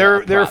 This was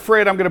they're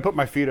afraid I'm going to put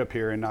my feet up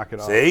here and knock it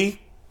off.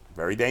 See?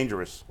 Very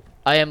dangerous.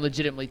 I am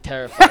legitimately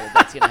terrified that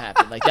that's going to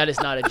happen. Like, that is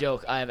not a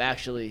joke. I am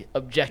actually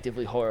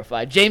objectively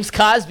horrified. James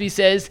Cosby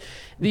says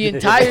the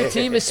entire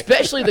team,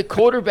 especially the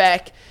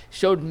quarterback,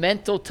 showed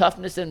mental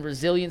toughness and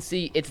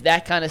resiliency. It's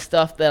that kind of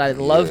stuff that I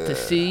love to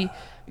see.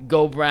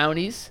 Go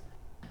Brownies.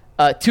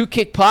 Two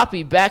Kick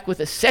Poppy back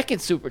with a second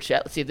super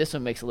chat. Let's see if this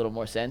one makes a little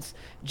more sense.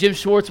 Jim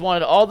Schwartz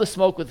wanted all the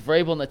smoke with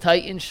Vrabel and the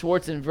Titans.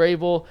 Schwartz and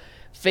Vrabel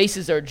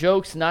faces are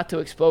jokes, not to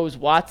expose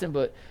Watson,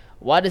 but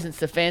why doesn't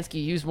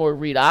Stefanski use more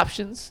read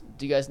options?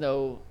 Do you guys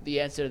know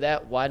the answer to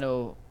that? Why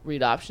no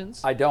read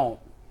options? I don't.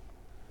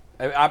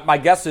 My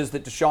guess is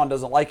that Deshaun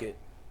doesn't like it.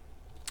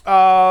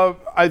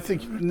 I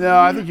think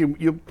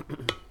you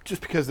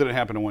just because it didn't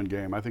happen in one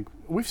game. I think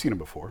we've seen him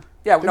before.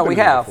 Yeah, no, we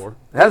have. It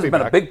hasn't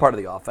been a big part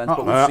of the offense,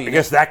 but we've seen I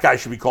guess that guy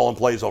should be calling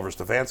plays over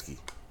Stefanski.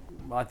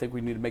 Well, I think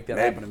we need to make that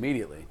happen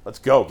immediately. Let's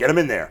go. Get him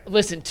in there.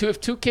 Listen, if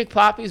Two Kick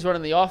Poppy's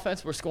running the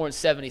offense, we're scoring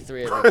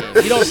 73 every game.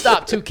 You don't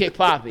stop Two Kick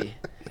Poppy.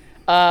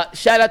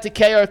 Shout out to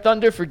KR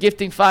Thunder for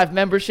gifting 5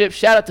 memberships.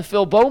 Shout out to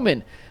Phil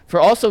Bowman for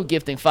also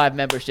gifting 5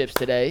 memberships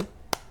today.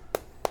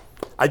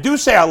 I do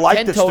say I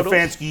like that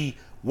Stefanski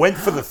went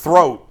for the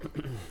throat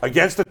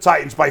against the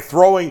Titans by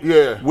throwing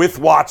with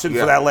Watson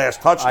for that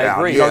last touchdown. I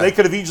agree. You know, they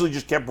could have easily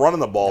just kept running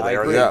the ball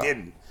there. They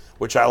didn't,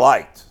 which I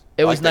liked.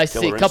 It was nice to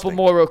see. A couple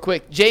more real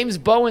quick. James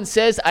Bowen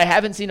says, I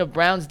haven't seen a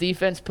Browns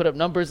defense put up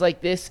numbers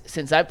like this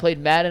since I played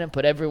Madden and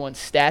put everyone's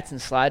stats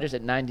and sliders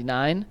at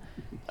 99.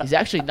 He's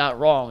actually not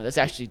wrong.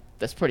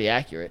 That's pretty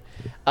accurate.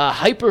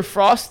 Hyper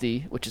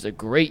Frosty, which is a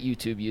great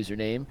YouTube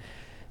username,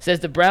 says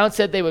the Browns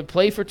said they would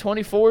play for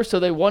 24, so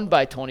they won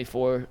by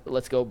 24.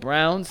 Let's go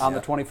Browns. On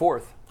the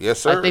 24th. Yes,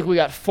 sir. I think we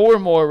got 4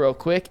 more real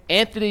quick.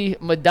 Anthony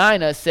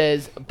Medina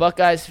says,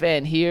 Buckeyes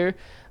fan here,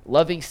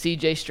 loving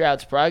C.J.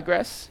 Stroud's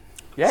progress.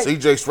 Yeah.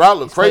 C.J. Stroud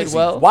looked crazy.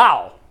 Well.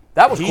 Wow.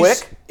 That was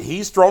quick.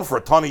 He's thrown for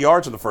a ton of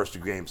yards in the first 2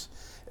 games.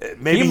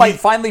 Maybe he might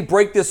finally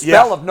break this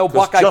spell of no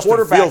Buckeye Justin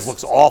quarterbacks. Fields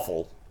looks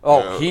awful.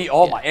 Oh, he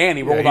rolled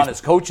on his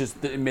coaches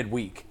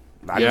midweek.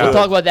 We'll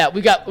talk about that.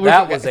 We got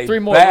 3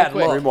 more. Bad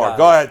real quick. look. 3 more.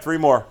 Go ahead. 3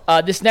 more.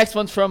 This next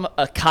one's from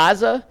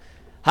Akaza.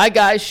 Hi,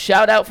 guys.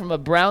 Shout out from a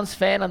Browns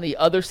fan on the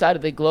other side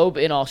of the globe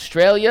in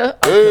Australia.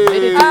 I'm Hey.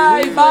 committed to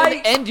Hi, Cleveland.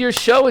 Mike. End your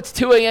show. It's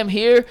 2 a.m.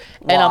 here,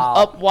 and I'm Wow.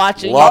 up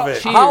watching. Love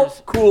it. Cheers. How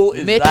cool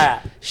is Mitch,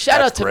 that? Shout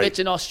That's out to great. Mitch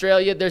in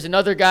Australia. There's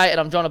another guy, and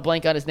I'm drawing a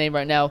blank on his name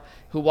right now,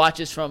 who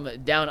watches from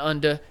down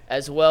under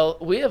as well.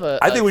 We have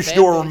I think we should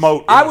do a remote.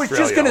 in I was just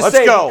Australia. going to Let's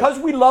say, go. because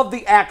we love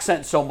the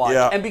accent so much,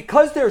 Yeah. and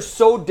because they're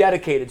so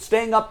dedicated,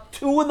 staying up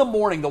 2 in the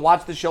morning to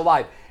watch the show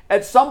live,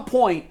 at some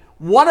point,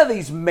 one of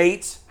these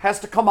mates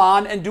has to come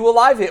on and do a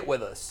live hit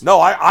with us.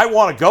 No, I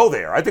want to go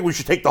there. I think we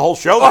should take the whole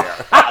show there.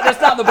 That's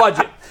not in the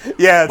budget.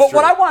 Yeah, but that's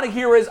what true. I want to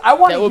hear is, I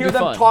want That to would hear be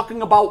them fun.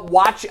 talking about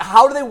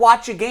how do they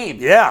watch a game?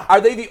 Yeah. Are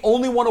they the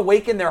only one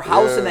awake in their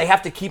house and they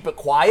have to keep it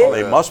quiet?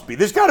 They must be.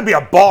 There's got to be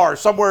a bar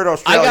somewhere in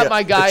Australia.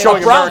 my guy that's in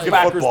showing Browns American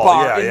backers football.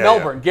 bar Yeah, in yeah,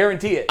 Melbourne,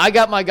 guarantee it. I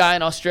got my guy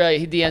in Australia.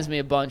 He DMs me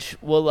a bunch.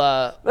 We'll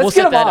Let's we'll get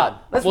set him that on.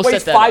 up. Let's We'll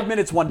waste set that 5 up.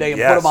 minutes one day and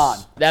Yes. put him on.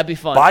 That'd be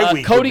fun. Bye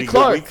week Cody would be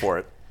Clark. good week for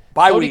it.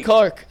 Bye Cody week.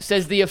 Clark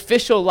says the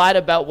official lied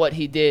about what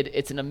he did.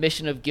 It's an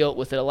admission of guilt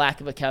with a lack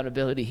of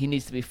accountability. He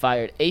needs to be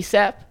fired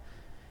ASAP.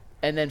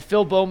 And then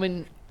Phil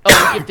Bowman, he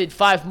gifted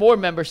 5 more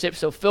memberships.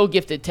 So Phil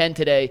gifted 10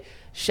 today.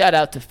 Shout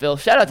out to Phil.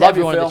 Shout out to Love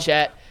you, everyone in Phil. the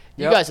chat.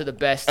 You Yep. guys are the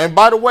best. And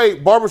by the way,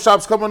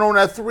 Barbershop's coming on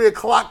at 3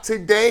 o'clock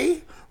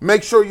today.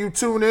 Make sure you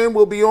tune in.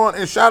 We'll be on.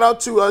 And shout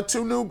out to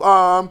 2 new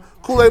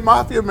Kool-Aid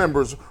Mafia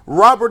members,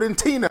 Robert and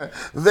Tina.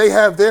 They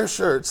have their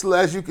shirts.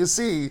 As you can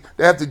see,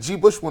 they have the G.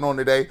 Bush one on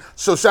today.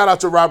 So shout out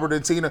to Robert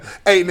and Tina.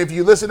 Hey, and if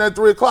you listen at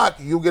 3 o'clock,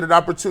 you'll get an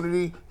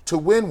opportunity to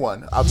win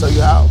one. I'll tell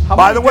you how. How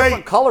By many the way-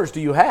 different colors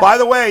do you have? By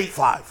the way,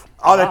 5.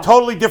 on a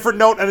totally different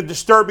note and a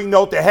disturbing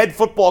note, the head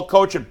football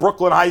coach at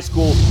Brooklyn High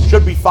School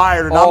should be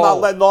fired, and I'm Oh.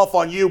 not letting off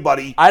on you,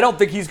 buddy. I don't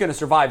think he's going to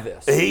survive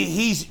this.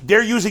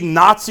 They're using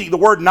the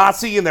word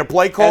Nazi in their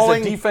play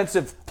calling. As a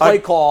defensive play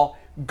call,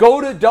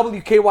 go to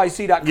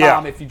WKYC.com.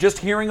 Yeah. If you're just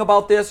hearing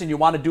about this and you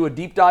want to do a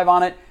deep dive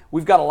on it,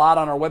 we've got a lot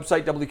on our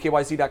website,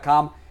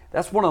 WKYC.com.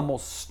 That's one of the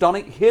most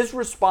stunning. His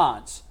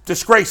response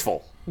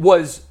Disgraceful.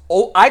 was,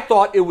 I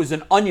thought it was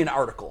an Onion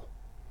article.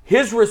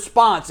 His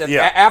response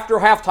after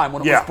halftime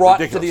when it was brought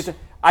ridiculous. to the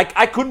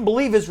I couldn't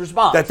believe his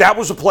response. That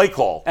was a play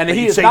call. And that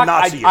he you is say not.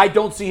 Nazi. I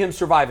don't see him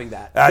surviving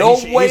that.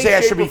 His way, ass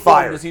shape, should be or form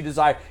fired. does he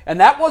desire. And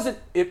that wasn't.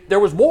 There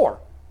was more.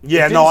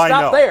 Yeah, It didn't no, I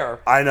stop know. there.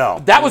 I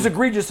know. That was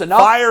egregious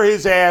enough. Fire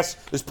his ass.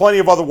 There's plenty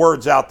of other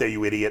words out there,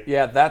 you idiot.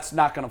 Yeah, that's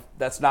not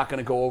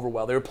gonna go over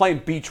well. They were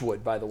playing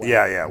Beechwood, by the way.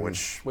 Yeah,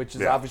 which Which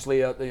is yeah.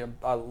 obviously a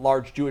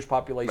large Jewish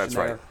population That's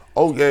there. right.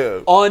 Oh,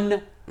 yeah.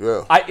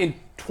 Yeah. In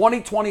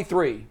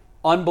 2023,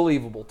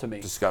 unbelievable to me.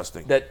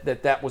 Disgusting.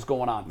 That was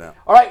going on. Yeah.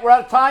 All right, we're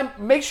out of time.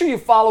 Make sure you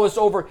follow us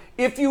over.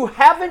 If you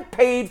haven't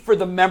paid for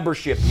the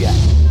membership yet,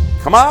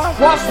 Come on.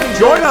 trust me,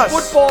 Join during us.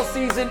 football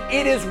season,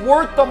 it is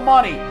worth the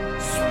money.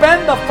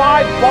 Spend the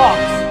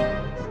 $5.